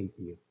is saying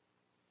to you.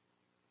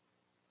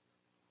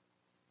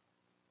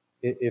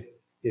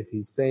 If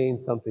he's saying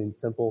something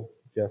simple,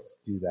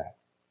 just do that.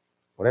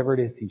 Whatever it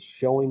is he's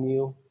showing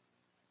you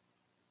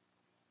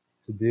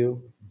to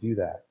do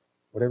that.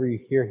 Whatever you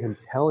hear him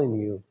telling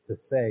you to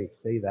say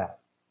that.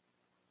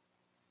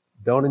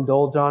 Don't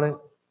indulge on it.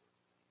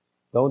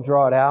 Don't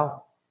draw it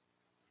out.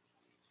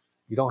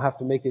 You don't have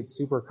to make it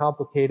super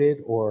complicated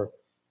or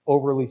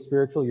overly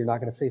spiritual. You're not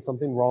going to say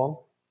something wrong.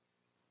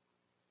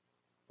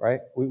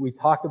 Right? We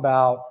talked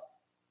about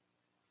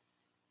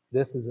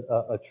this is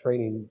a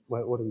training,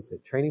 what do we say?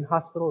 Training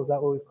hospital? Is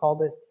that what we've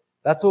called it?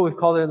 That's what we've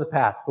called it in the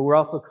past. But we're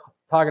also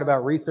talking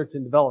about research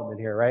and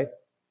development here, right?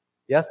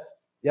 Yes?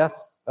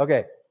 Yes?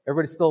 Okay.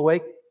 Everybody still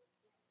awake?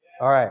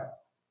 All right.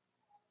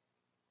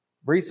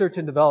 Research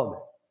and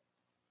development.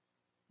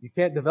 You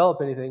can't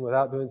develop anything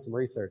without doing some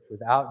research,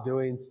 without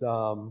doing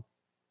some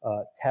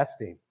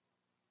testing.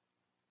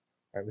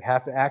 All right, we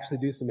have to actually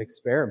do some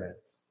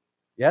experiments.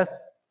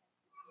 Yes?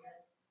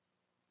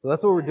 So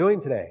that's what we're doing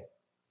today.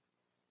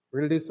 We're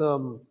going to do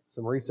some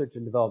research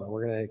and development.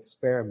 We're going to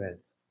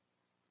experiment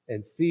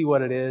and see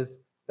what it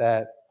is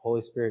that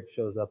Holy Spirit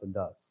shows up and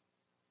does.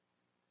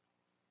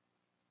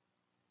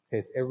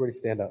 Okay, so everybody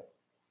stand up.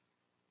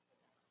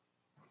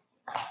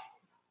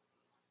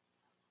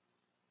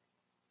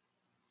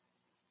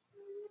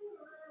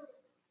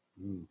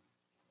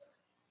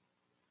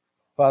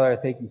 Father, I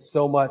thank you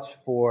so much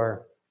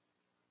for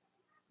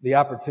the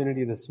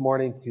opportunity this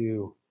morning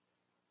to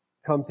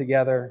come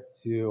together,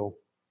 to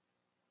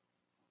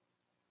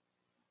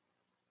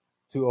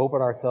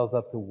open ourselves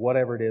up to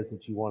whatever it is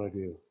that you want to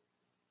do.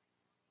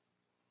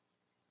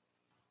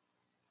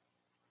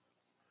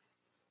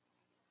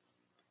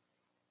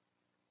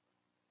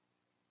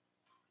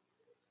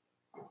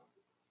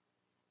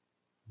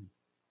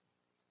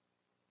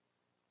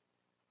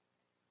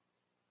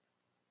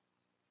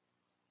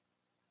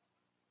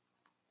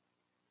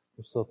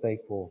 We're so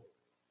thankful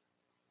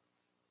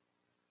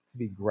to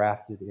be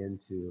grafted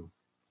into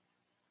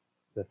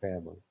the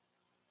family.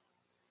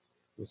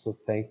 We're so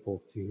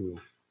thankful to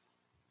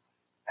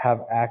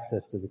have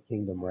access to the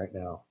kingdom right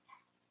now.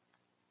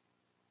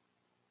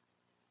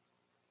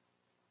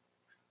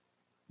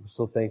 We're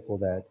so thankful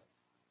that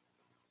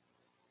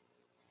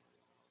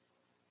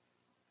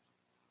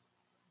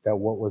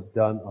what was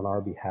done on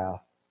our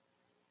behalf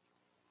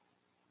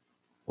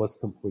was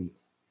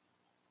complete.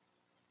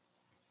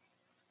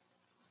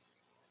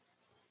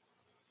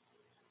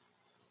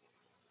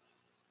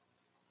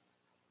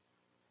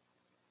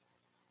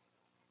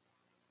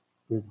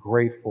 We're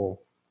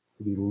grateful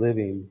to be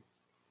living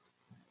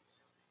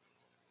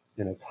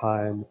in a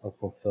time of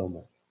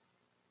fulfillment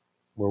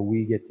where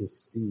we get to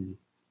see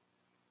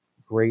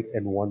great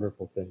and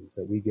wonderful things,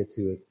 that we get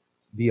to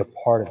be a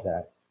part of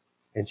that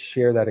and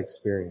share that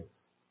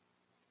experience.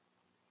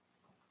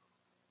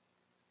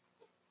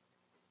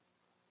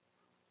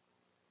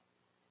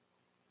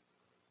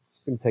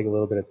 Just going to take a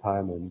little bit of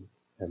time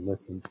and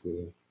listen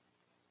to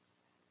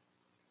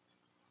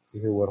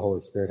hear what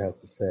Holy Spirit has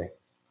to say.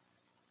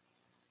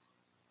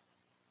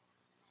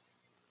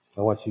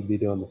 I want you to be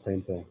doing the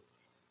same thing.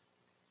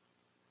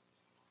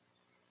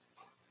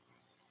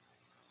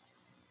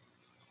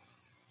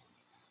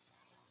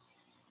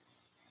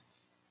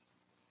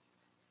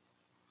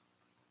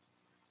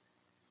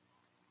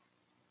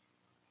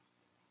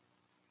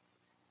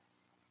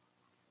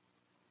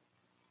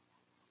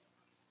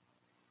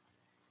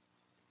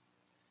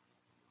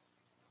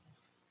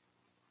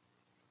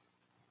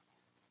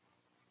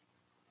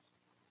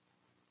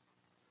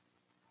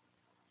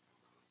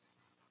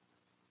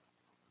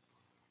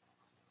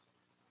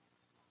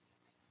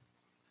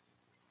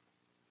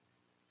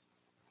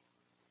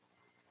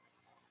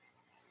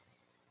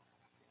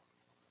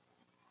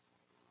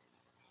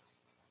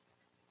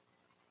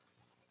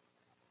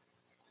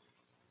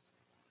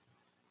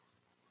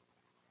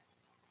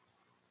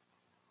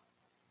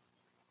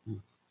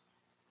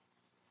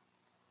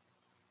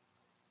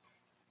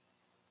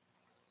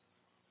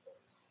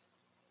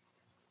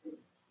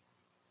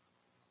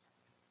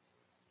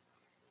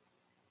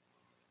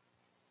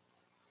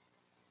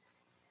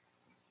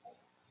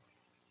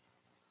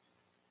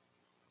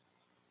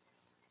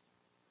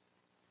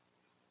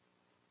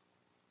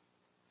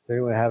 Is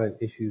anyone having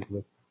issues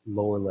with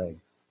lower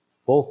legs?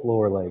 Both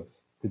lower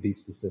legs, to be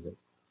specific,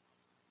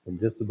 and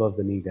just above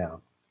the knee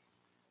down.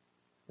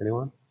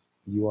 Anyone?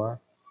 You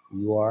are?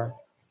 You are?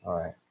 All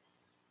right.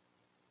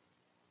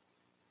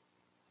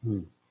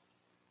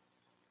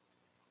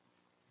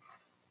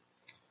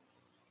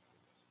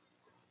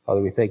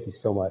 Father, we thank you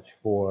so much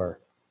for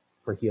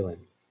healing.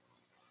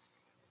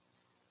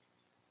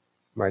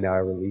 Right now I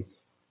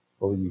release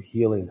over you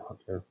healing,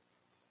 Hunter,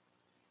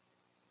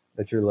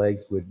 that your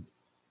legs would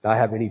not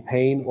have any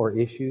pain or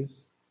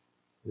issues.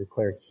 I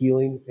declare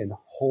healing and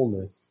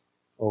wholeness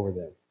over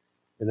them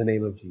in the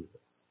name of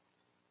Jesus.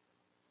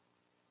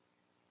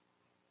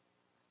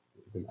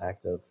 It's an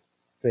act of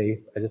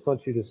faith. I just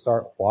want you to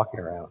start walking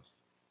around,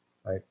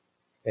 right?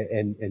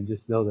 And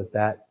just know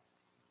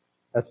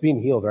that's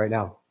being healed right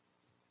now.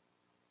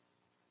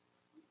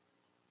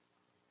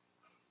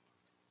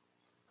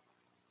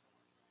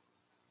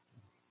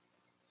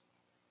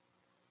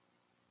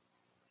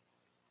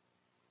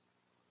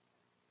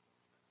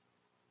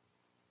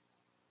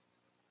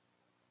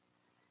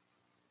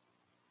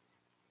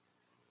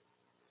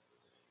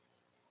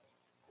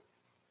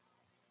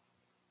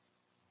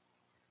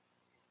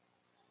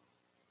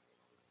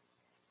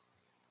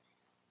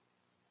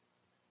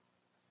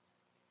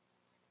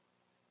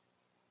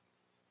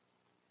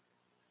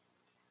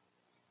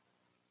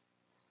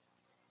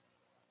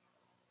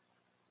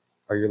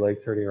 Are your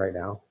legs hurting right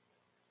now?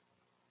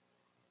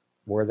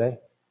 Were they?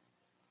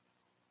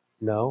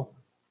 No?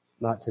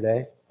 Not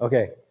today?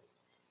 Okay.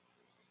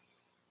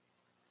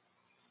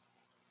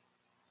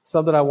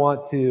 Something I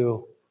want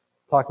to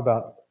talk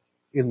about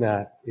in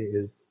that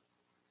is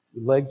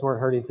your legs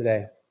weren't hurting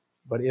today,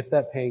 but if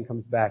that pain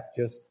comes back,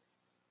 just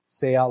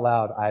say out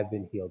loud, I've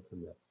been healed from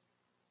this.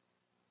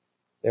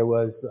 There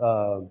was,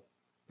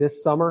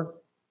 this summer,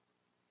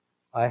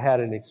 I had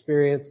an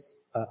experience.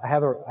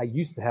 I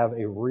used to have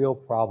a real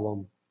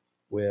problem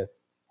with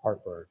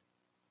heartburn,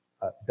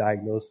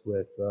 diagnosed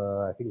with,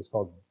 I think it was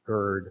called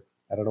GERD.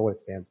 I don't know what it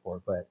stands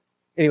for, but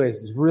anyways,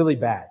 it was really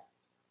bad.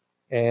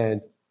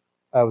 And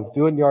I was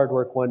doing yard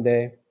work one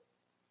day,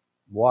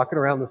 walking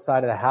around the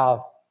side of the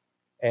house,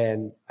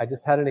 and I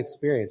just had an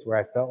experience where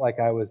I felt like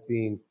I was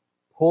being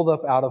pulled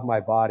up out of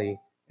my body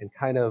and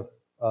kind of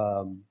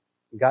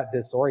got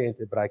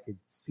disoriented, but I could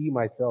see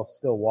myself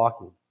still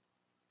walking.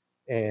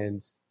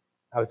 And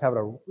I was having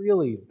a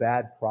really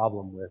bad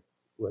problem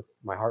with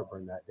my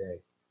heartburn that day,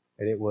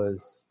 and it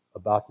was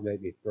about to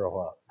make me throw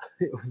up.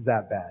 It was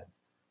that bad.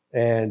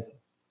 And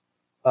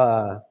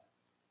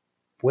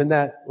when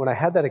I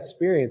had that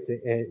experience,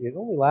 it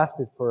only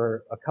lasted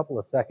for a couple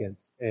of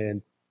seconds,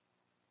 and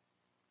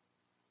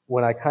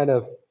when I kind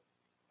of,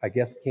 I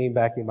guess, came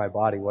back in my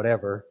body,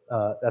 whatever,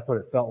 that's what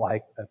it felt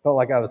like. I felt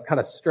like I was kind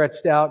of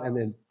stretched out and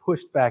then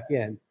pushed back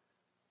in.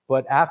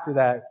 But after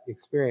that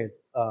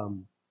experience,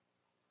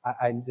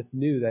 I just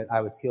knew that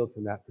I was healed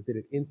from that because it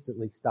had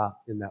instantly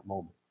stopped in that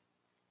moment.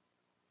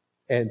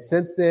 And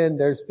since then,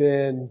 there's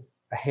been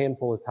a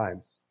handful of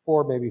times,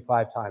 4, maybe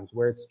 5 times,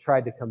 where it's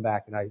tried to come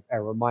back, and I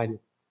reminded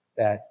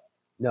that,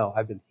 no,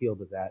 I've been healed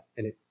of that,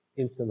 and it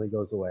instantly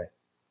goes away.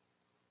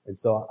 And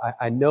so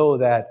I know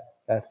that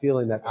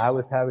feeling that I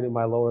was having in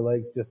my lower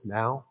legs just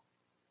now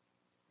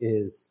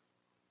is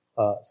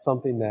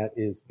something that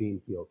is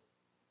being healed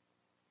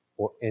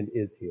and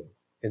is healed.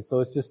 And so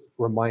it's just a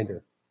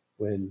reminder,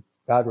 when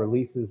God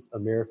releases a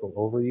miracle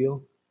over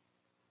you,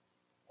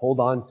 hold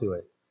on to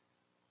it.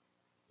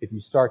 If you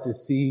start to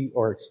see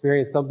or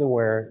experience something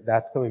where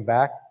that's coming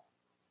back,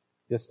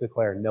 just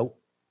declare, nope,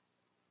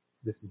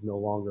 this is no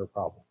longer a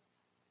problem.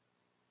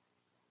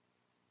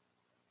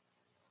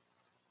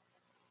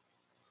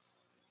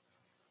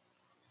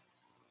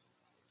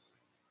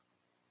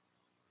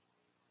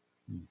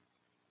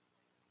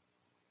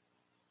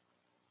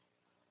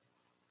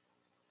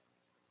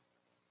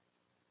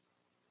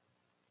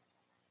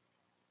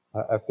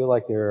 I feel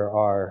like there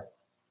are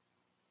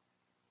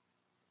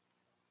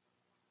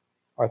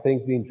are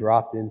things being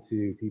dropped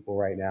into people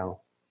right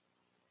now.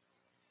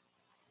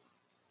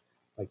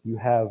 Like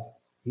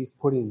he's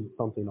putting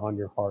something on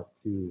your heart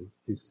to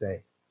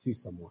say to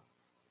someone.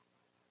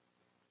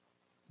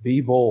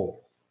 Be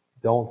bold.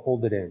 Don't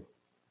hold it in.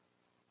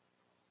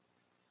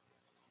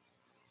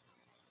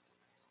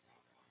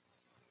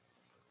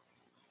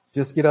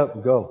 Just get up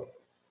and go.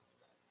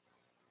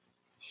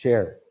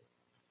 Share.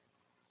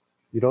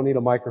 You don't need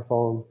a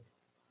microphone.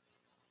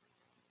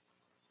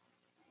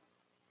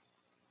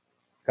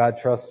 God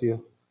trusts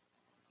you.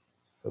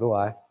 So do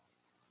I.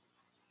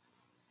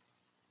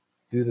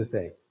 Do the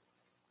thing.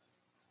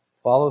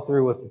 Follow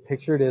through with the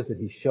picture it is that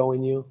he's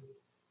showing you.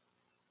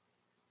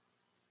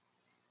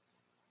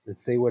 And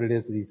say what it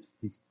is that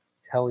he's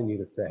telling you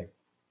to say.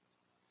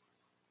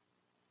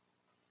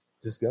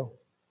 Just go.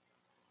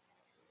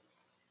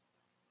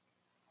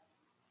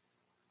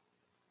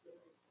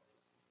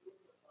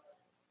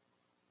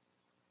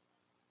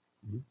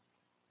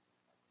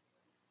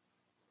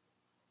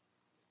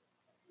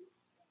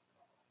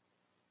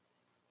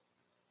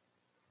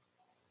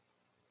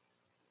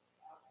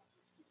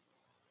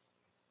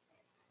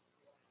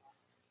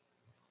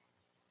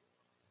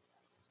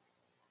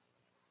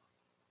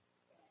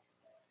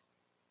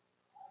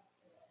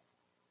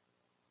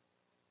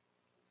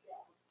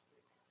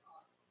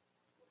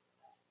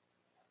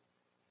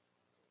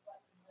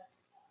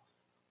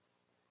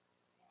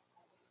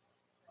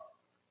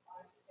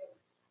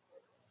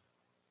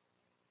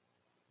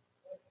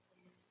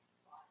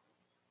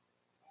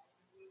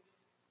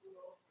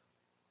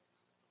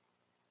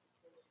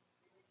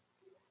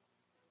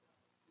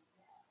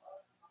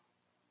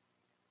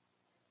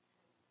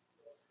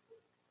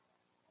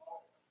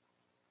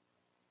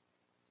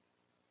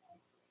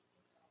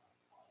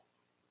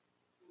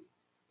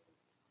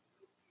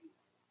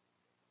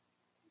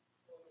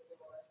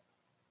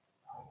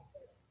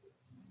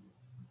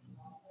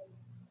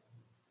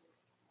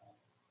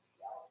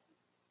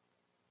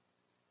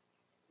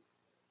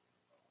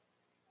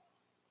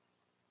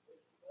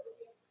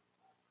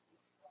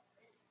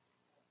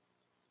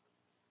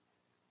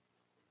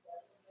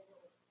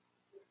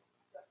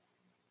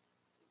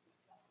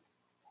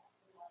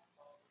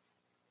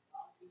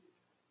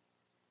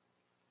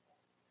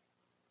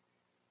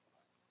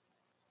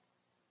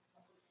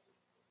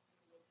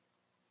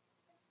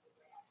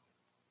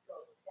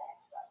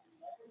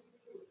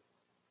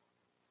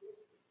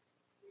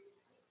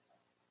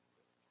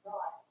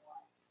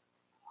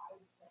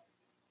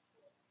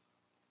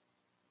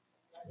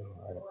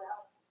 All right.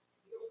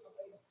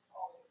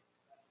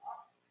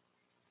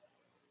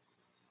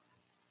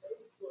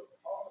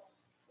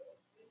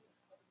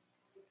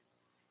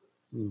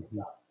 Mm-hmm.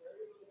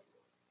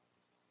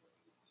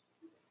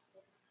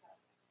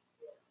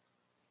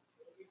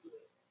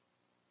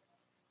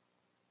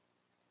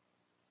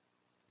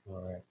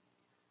 All right.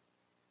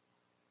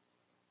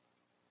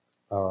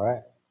 All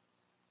right.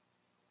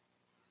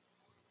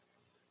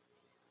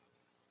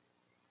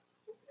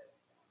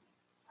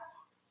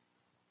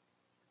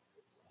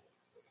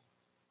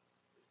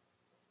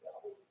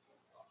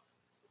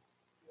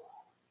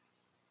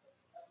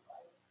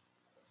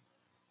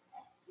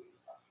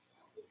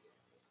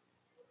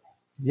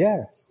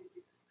 Yes.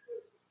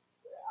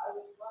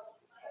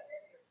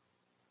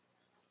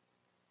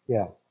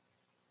 Yeah.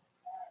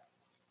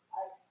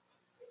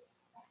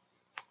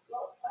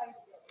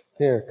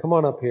 Here, come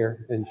on up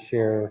here and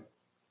share.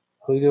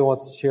 Cleo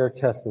wants to share a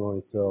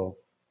testimony, so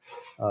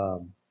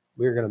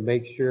we're going to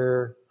make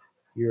sure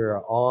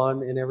you're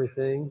on and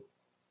everything.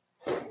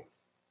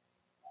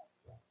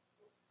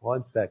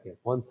 One second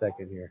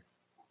here.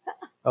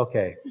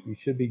 Okay, you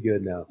should be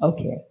good now.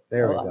 Okay.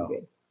 There we go. I'm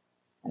good.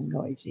 I'm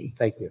noisy.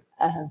 Thank you.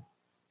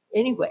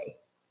 Anyway,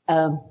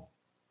 a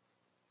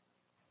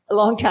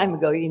long time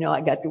ago,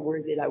 I got the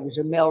word that I was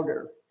a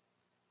melder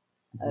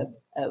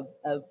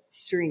of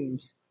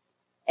streams.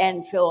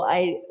 And so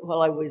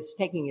while I was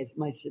taking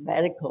my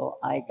sabbatical,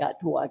 I got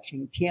to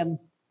watching Tim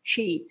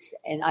Sheets,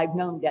 and I've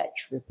known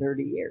Dutch for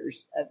 30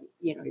 years of,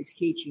 his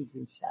teachings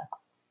and stuff.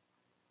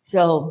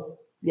 So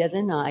the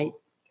other night,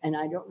 and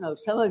I don't know,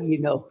 some of you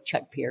know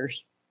Chuck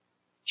Pierce.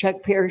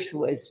 Chuck Pierce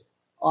was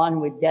on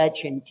with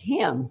Dutch and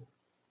Tim,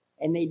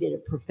 and they did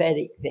a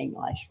prophetic thing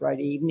last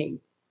Friday evening.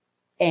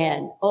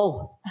 And,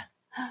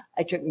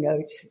 I took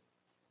notes,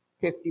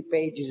 50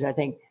 pages, I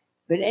think.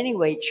 But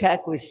anyway,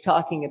 Chuck was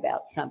talking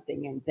about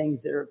something and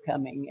things that are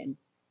coming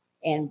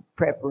and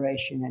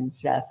preparation and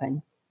stuff.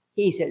 And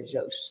he said,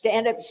 so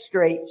stand up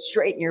straight,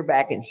 straighten your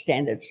back and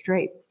stand up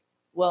straight.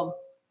 Well,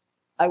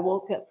 I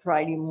woke up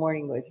Friday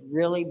morning with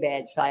really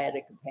bad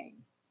sciatica pain.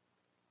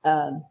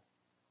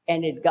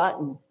 And had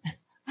gotten,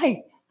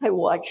 I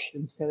watched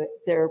some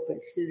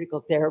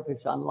physical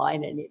therapists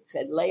online, and it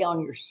said, lay on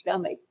your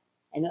stomach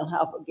and it'll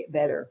help it get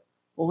better.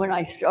 Well, when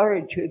I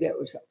started to, there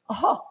was,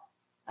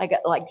 I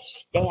got like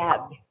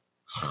stabbed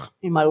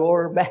in my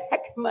lower back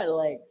and my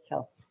leg.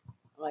 So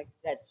I'm like,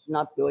 that's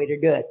not the way to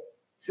do it.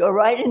 So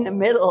right in the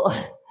middle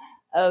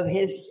of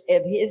his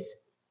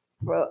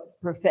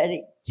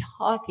prophetic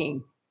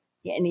talking,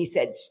 And he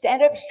said,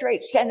 stand up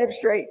straight, stand up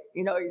straight.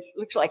 You know, he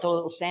looks like a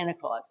little Santa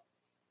Claus.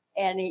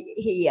 And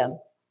he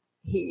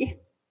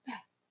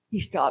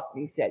stopped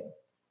and he said,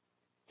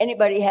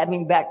 anybody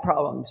having back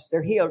problems,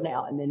 they're healed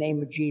now in the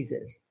name of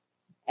Jesus.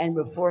 And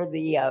before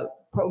the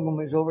program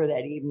was over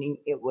that evening,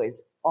 it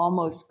was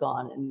almost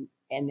gone.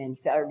 And then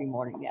Saturday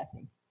morning,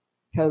 nothing.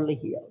 Totally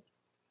healed.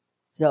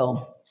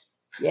 So,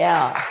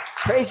 yeah,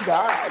 praise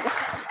God.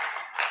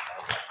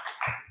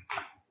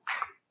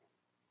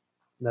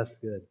 That's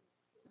good.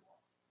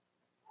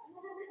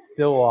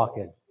 Still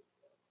walking.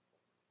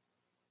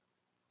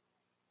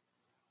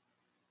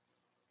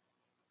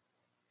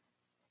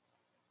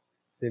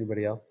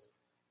 Anybody else?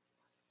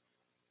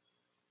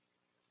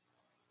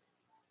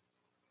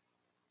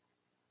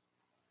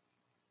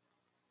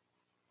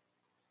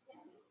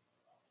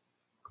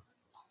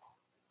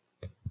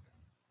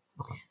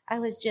 I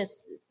was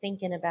just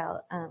thinking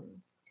about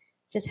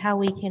just how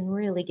we can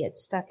really get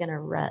stuck in a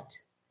rut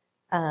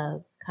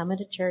of coming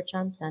to church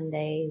on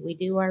Sunday. We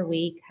do our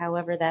week,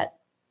 however that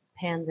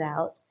pans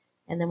out.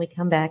 And then we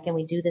come back and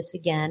we do this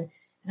again.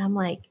 And I'm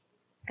like,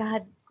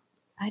 God,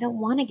 I don't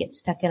want to get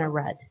stuck in a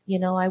rut. You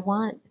know, I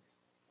want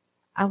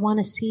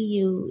to see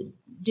you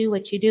do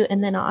what you do.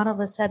 And then all of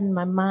a sudden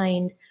my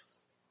mind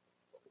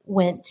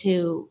went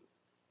to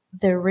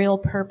the real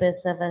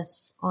purpose of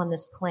us on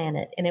this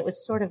planet. And it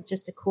was sort of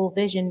just a cool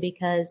vision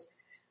because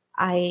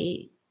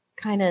I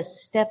kind of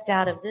stepped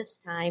out of this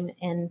time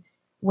and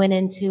went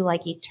into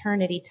like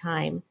eternity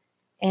time.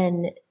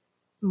 And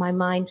my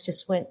mind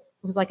just went,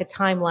 it was like a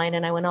timeline.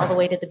 And I went all the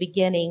way to the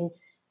beginning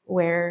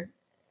where,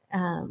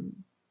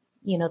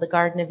 you know, the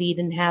Garden of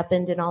Eden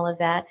happened and all of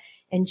that.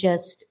 And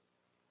just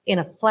in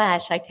a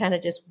flash, I kind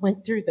of just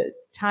went through the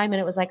time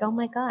and it was like, oh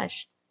my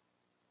gosh,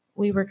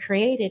 we were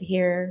created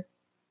here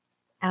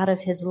out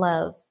of his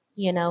love.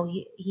 You know,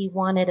 he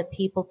wanted a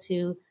people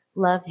to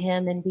love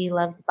him and be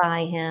loved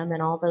by him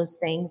and all those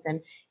things.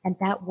 And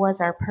that was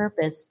our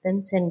purpose.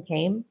 Then sin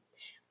came,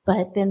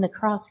 but then the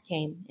cross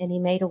came and he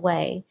made a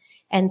way.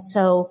 And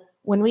so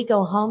when we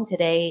go home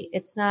today,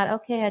 it's not,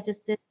 okay, I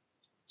just did a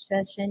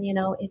session, you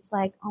know, it's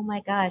like, oh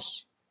my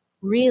gosh,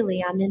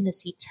 really, I'm in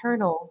this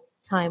eternal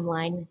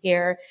timeline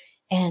here.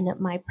 And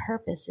my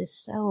purpose is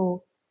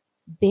so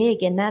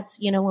big. And that's,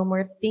 you know, when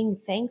we're being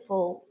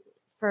thankful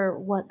for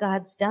what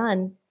God's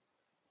done,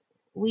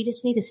 we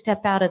just need to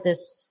step out of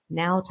this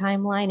now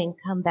timeline and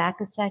come back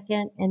a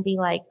second and be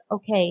like,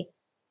 okay,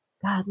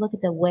 God, look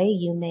at the way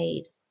you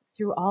made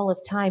through all of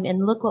time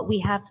and look what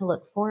we have to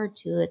look forward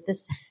to at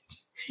this,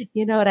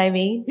 you know what I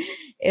mean?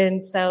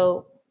 And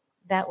so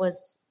that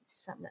was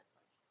something.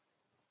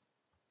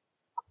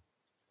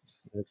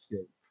 That's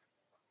good.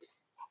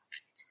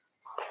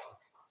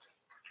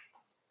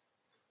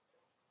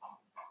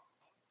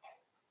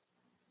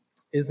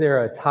 Is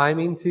there a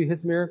timing to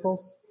his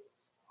miracles?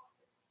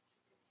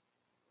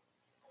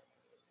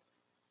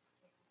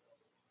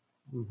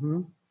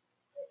 Mm-hmm.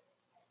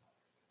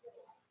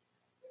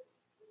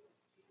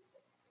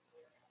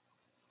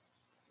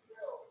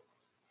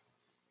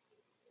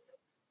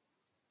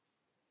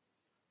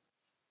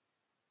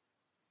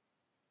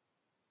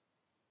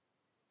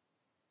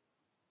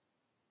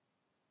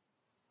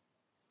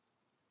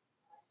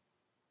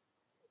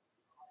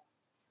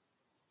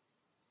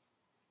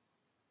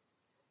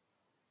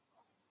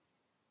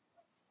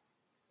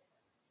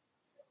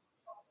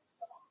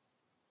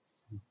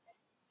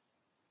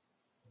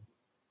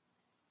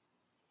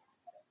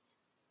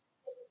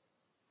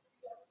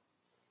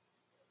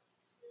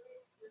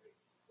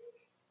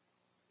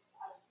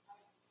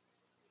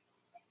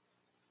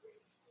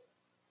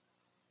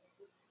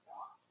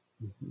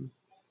 Mm-hmm.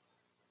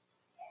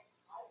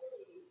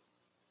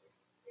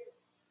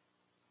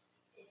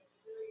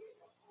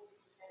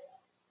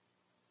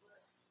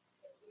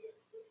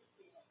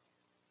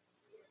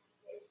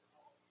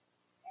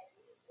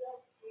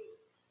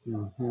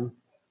 Mm-hmm.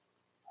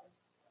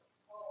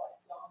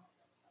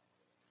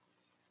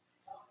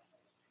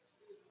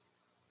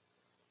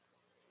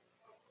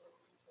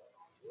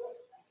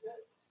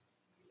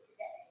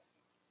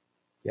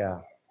 Yeah.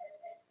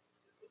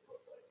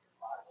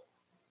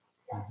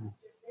 Mm-hmm.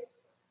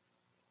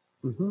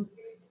 Mm-hmm.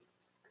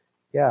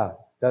 Yeah,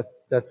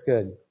 that's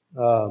good.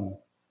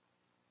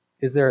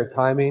 Is there a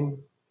timing?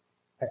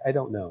 I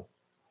don't know.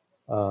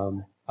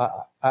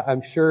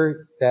 I'm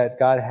sure that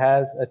God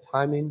has a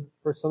timing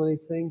for some of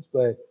these things,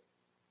 but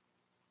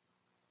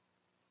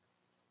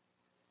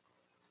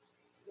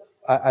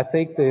I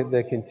think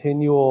the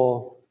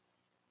continual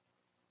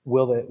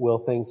will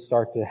things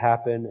start to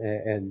happen,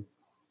 and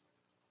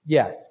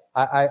yes,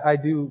 I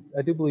do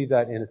believe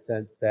that in a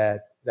sense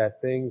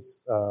that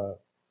things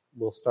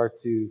will start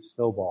to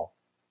snowball,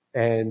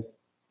 and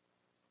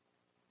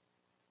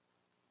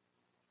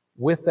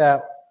with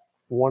that,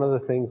 one of the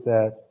things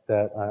that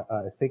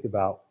I think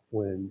about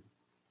when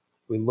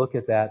we look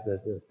at that,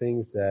 the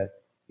things that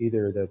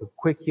either the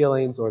quick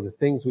healings or the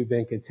things we've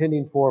been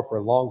contending for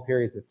long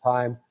periods of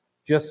time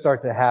just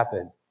start to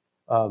happen.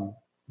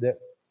 That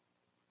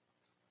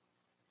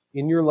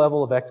in your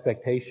level of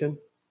expectation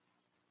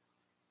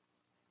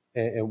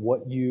and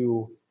what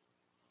you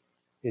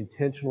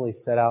intentionally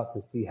set out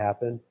to see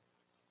happen,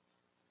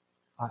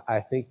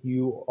 I think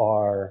you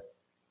are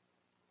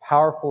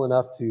powerful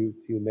enough to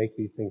make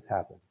these things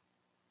happen.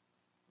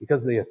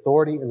 Because of the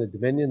authority and the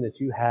dominion that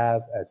you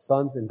have as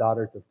sons and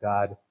daughters of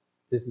God,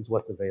 this is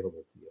what's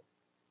available to you.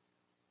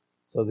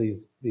 So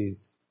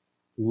these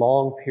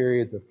long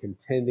periods of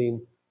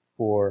contending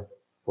for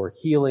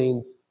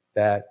healings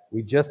that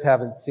we just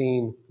haven't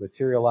seen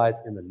materialize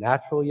in the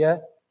natural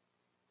yet,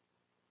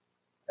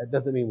 that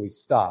doesn't mean we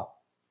stop.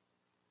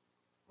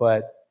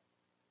 But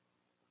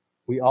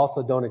we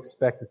also don't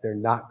expect that they're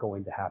not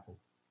going to happen.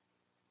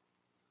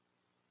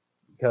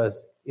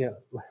 Because,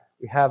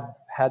 we have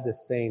had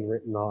this saying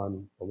written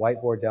on the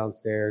whiteboard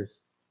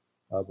downstairs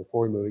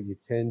before we move it: you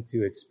tend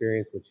to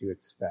experience what you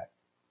expect.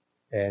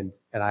 And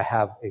I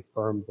have a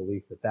firm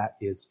belief that that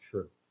is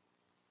true.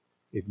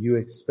 If you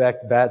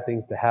expect bad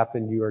things to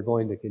happen, you are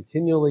going to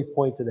continually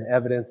point to the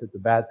evidence that the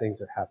bad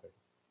things are happening.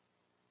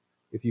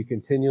 If you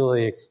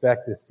continually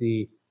expect to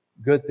see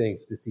good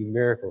things, to see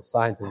miracles,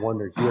 signs, and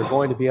wonders, you are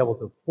going to be able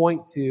to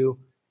point to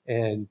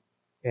and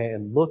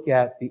look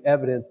at the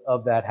evidence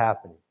of that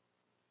happening.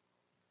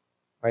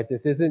 Right?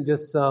 This isn't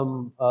just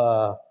some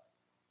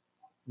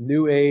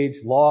new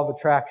age law of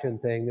attraction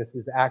thing. This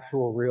is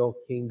actual real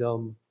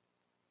kingdom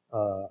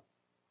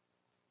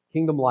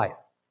life.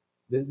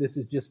 This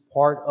is just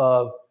part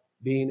of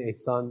being a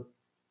son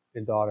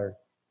and daughter,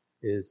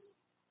 is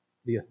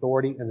the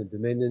authority and the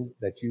dominion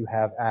that you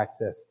have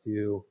access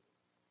to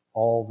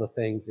all the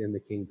things in the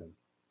kingdom.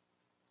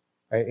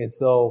 Right? And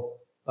so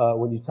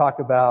when you talk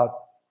about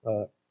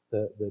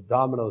the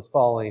dominoes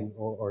falling,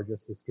 or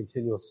just this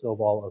continual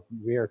snowball of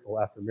miracle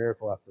after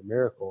miracle after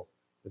miracle,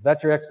 if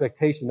that's your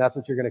expectation, that's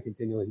what you're going to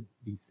continually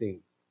be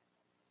seeing.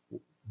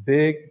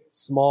 Big,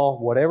 small,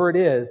 whatever it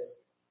is,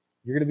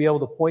 you're going to be able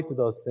to point to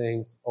those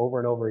things over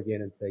and over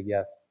again and say,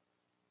 yes,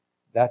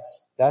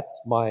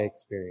 that's my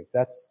experience.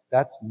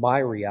 That's my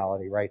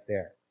reality right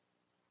there.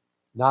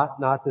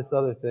 Not this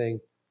other thing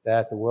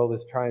that the world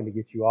is trying to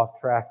get you off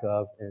track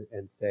of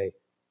and say,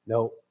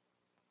 no,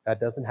 that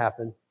doesn't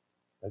happen.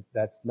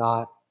 That's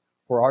not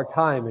for our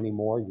time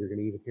anymore. You're going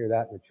to even hear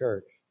that in the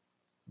church,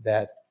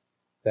 that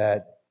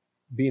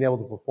being able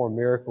to perform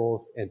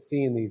miracles and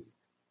seeing these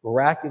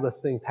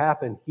miraculous things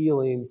happen,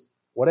 healings,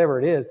 whatever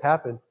it is,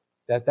 happen,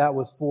 that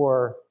was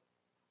for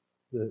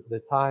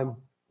the time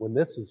when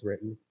this was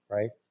written,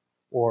 right?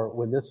 Or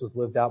when this was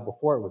lived out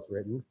before it was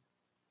written.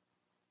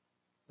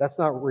 That's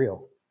not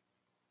real.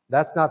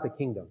 That's not the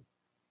kingdom.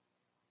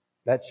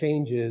 That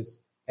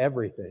changes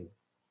everything.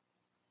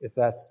 If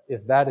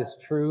that is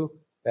true,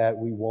 that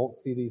we won't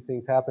see these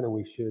things happen and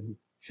we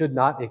should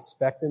not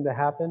expect them to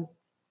happen,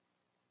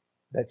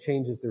 that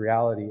changes the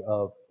reality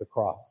of the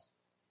cross.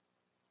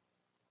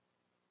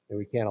 And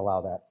we can't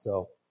allow that.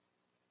 So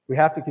we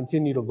have to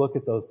continue to look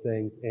at those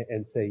things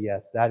and say,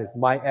 yes, that is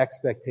my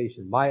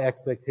expectation. My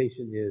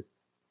expectation is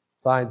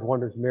signs,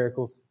 wonders,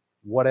 miracles,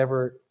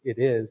 whatever it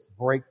is,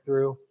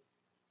 breakthrough.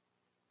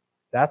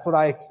 That's what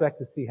I expect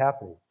to see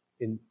happening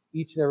in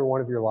each and every one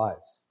of your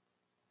lives,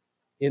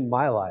 in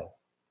my life.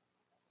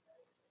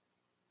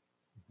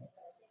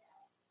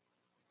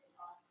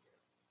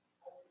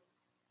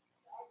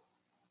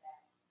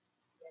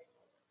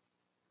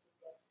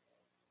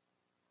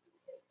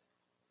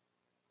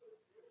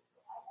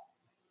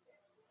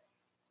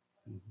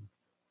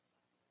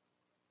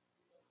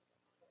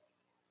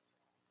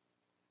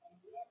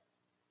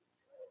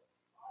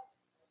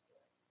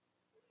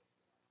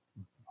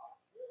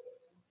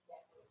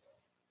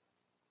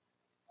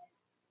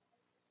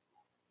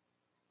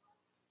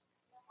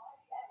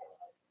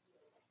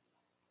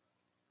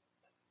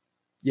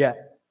 Yet.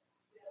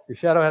 Your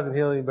shadow hasn't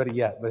healed anybody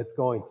yet, but it's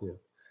going to.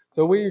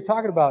 So when you're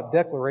talking about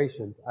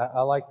declarations,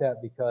 I like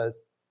that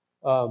because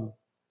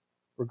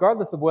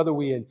regardless of whether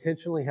we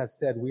intentionally have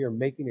said we are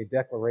making a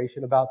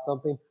declaration about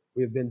something,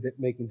 we have been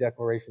making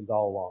declarations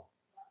all along.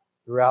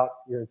 Throughout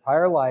your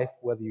entire life,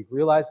 whether you've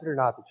realized it or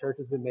not, the church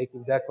has been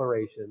making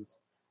declarations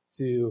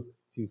to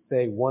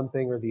say one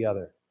thing or the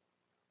other.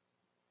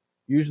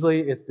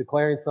 Usually it's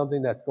declaring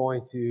something that's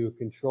going to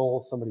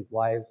control somebody's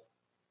life,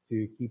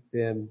 to keep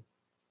them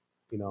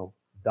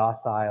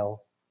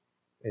docile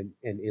and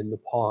in the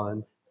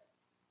pond,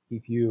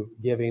 keep you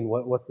giving.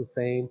 What's the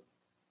saying?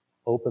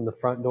 Open the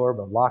front door,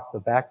 but lock the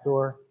back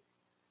door.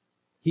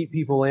 Keep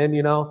people in,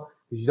 because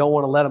you don't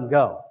want to let them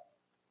go.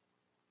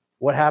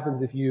 What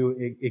happens if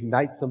you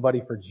ignite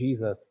somebody for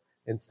Jesus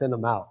and send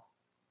them out?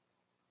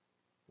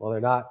 Well, they're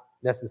not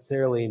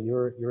necessarily in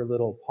your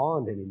little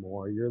pond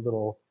anymore, your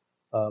little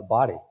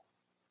body.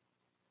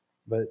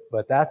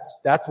 But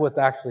that's what's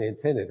actually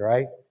intended,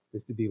 right?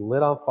 Is to be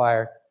lit on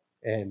fire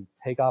and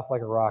take off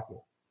like a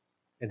rocket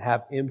and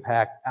have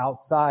impact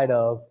outside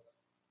of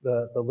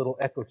the little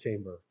echo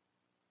chamber,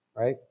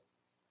 right?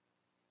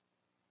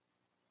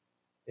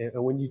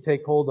 And when you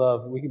take hold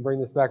of, we can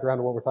bring this back around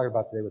to what we're talking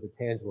about today with the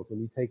tangibles.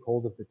 When you take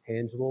hold of the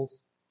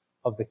tangibles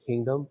of the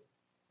kingdom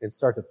and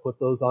start to put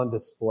those on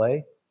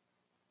display,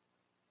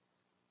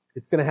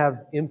 it's going to have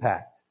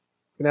impact.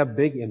 It's going to have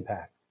big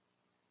impact.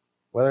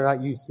 Whether or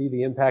not you see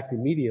the impact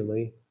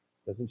immediately,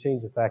 Doesn't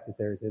change the fact that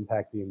there is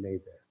impact being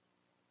made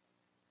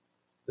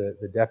there.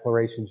 The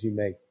declarations you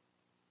make,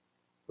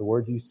 the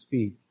words you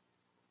speak,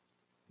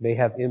 may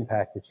have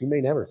impact that you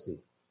may never see.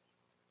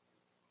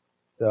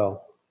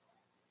 So,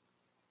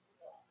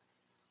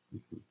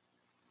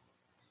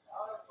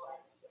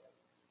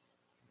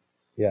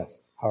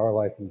 yes, power of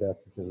life and death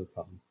is in the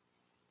tongue.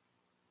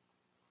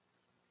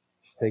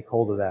 You should take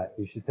hold of that.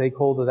 You should take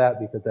hold of that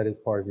because that is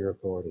part of your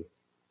authority.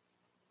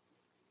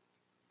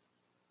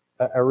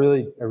 I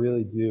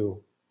really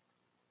do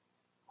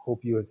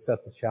hope you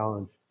accept the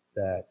challenge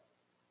that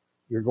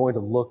you're going to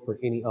look for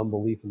any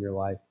unbelief in your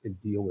life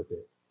and deal with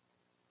it.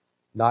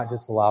 Not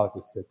just allow it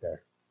to sit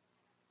there.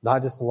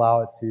 Not just allow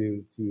it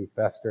to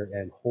fester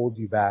and hold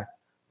you back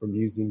from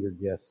using your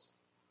gifts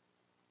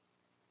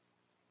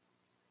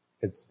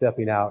and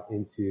stepping out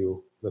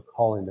into the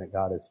calling that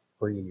God is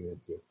bringing you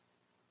into.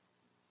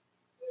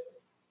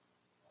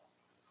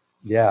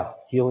 Yeah,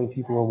 healing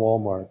people in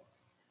Walmart,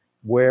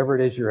 wherever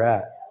it is you're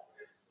at.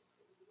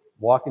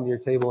 Walking to your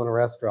table in a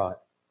restaurant.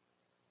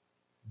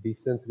 Be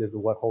sensitive to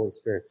what Holy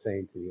Spirit's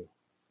saying to you.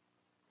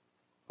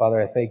 Father,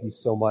 I thank you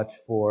so much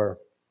for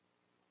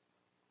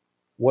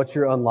what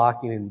you're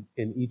unlocking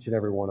in each and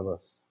every one of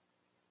us.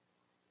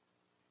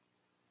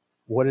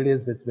 What it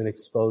is that's been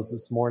exposed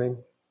this morning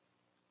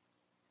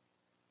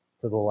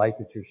to the light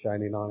that you're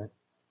shining on it.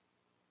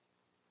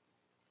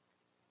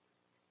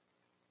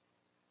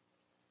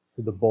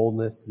 To the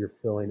boldness you're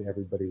filling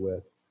everybody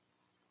with.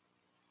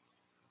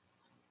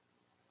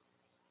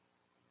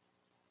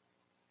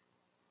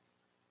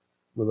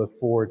 We look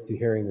forward to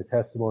hearing the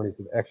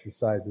testimonies of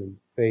exercising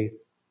faith.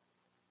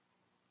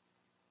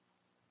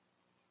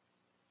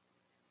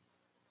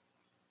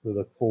 We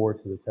look forward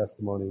to the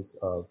testimonies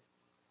of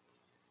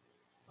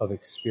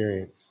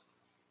experience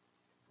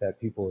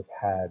that people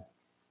have had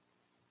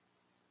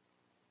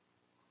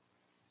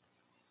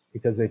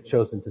because they've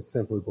chosen to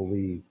simply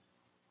believe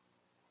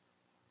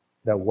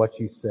that what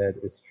you said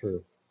is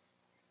true.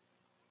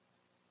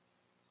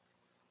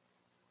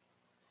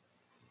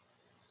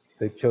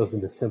 They've chosen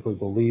to simply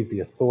believe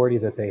the authority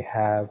that they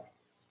have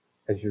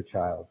as your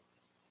child.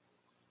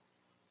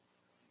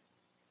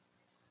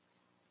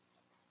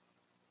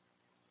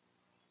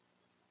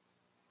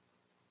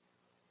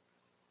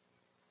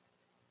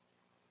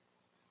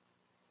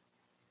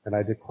 And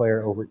I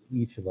declare over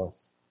each of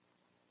us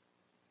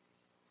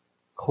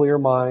clear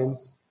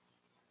minds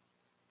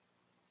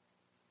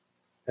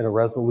and a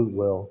resolute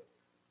will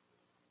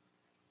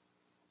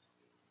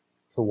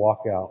to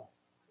walk out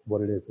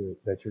what it is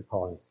that you're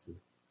calling us to.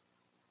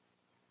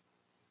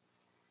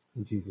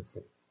 In Jesus'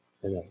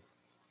 name, amen.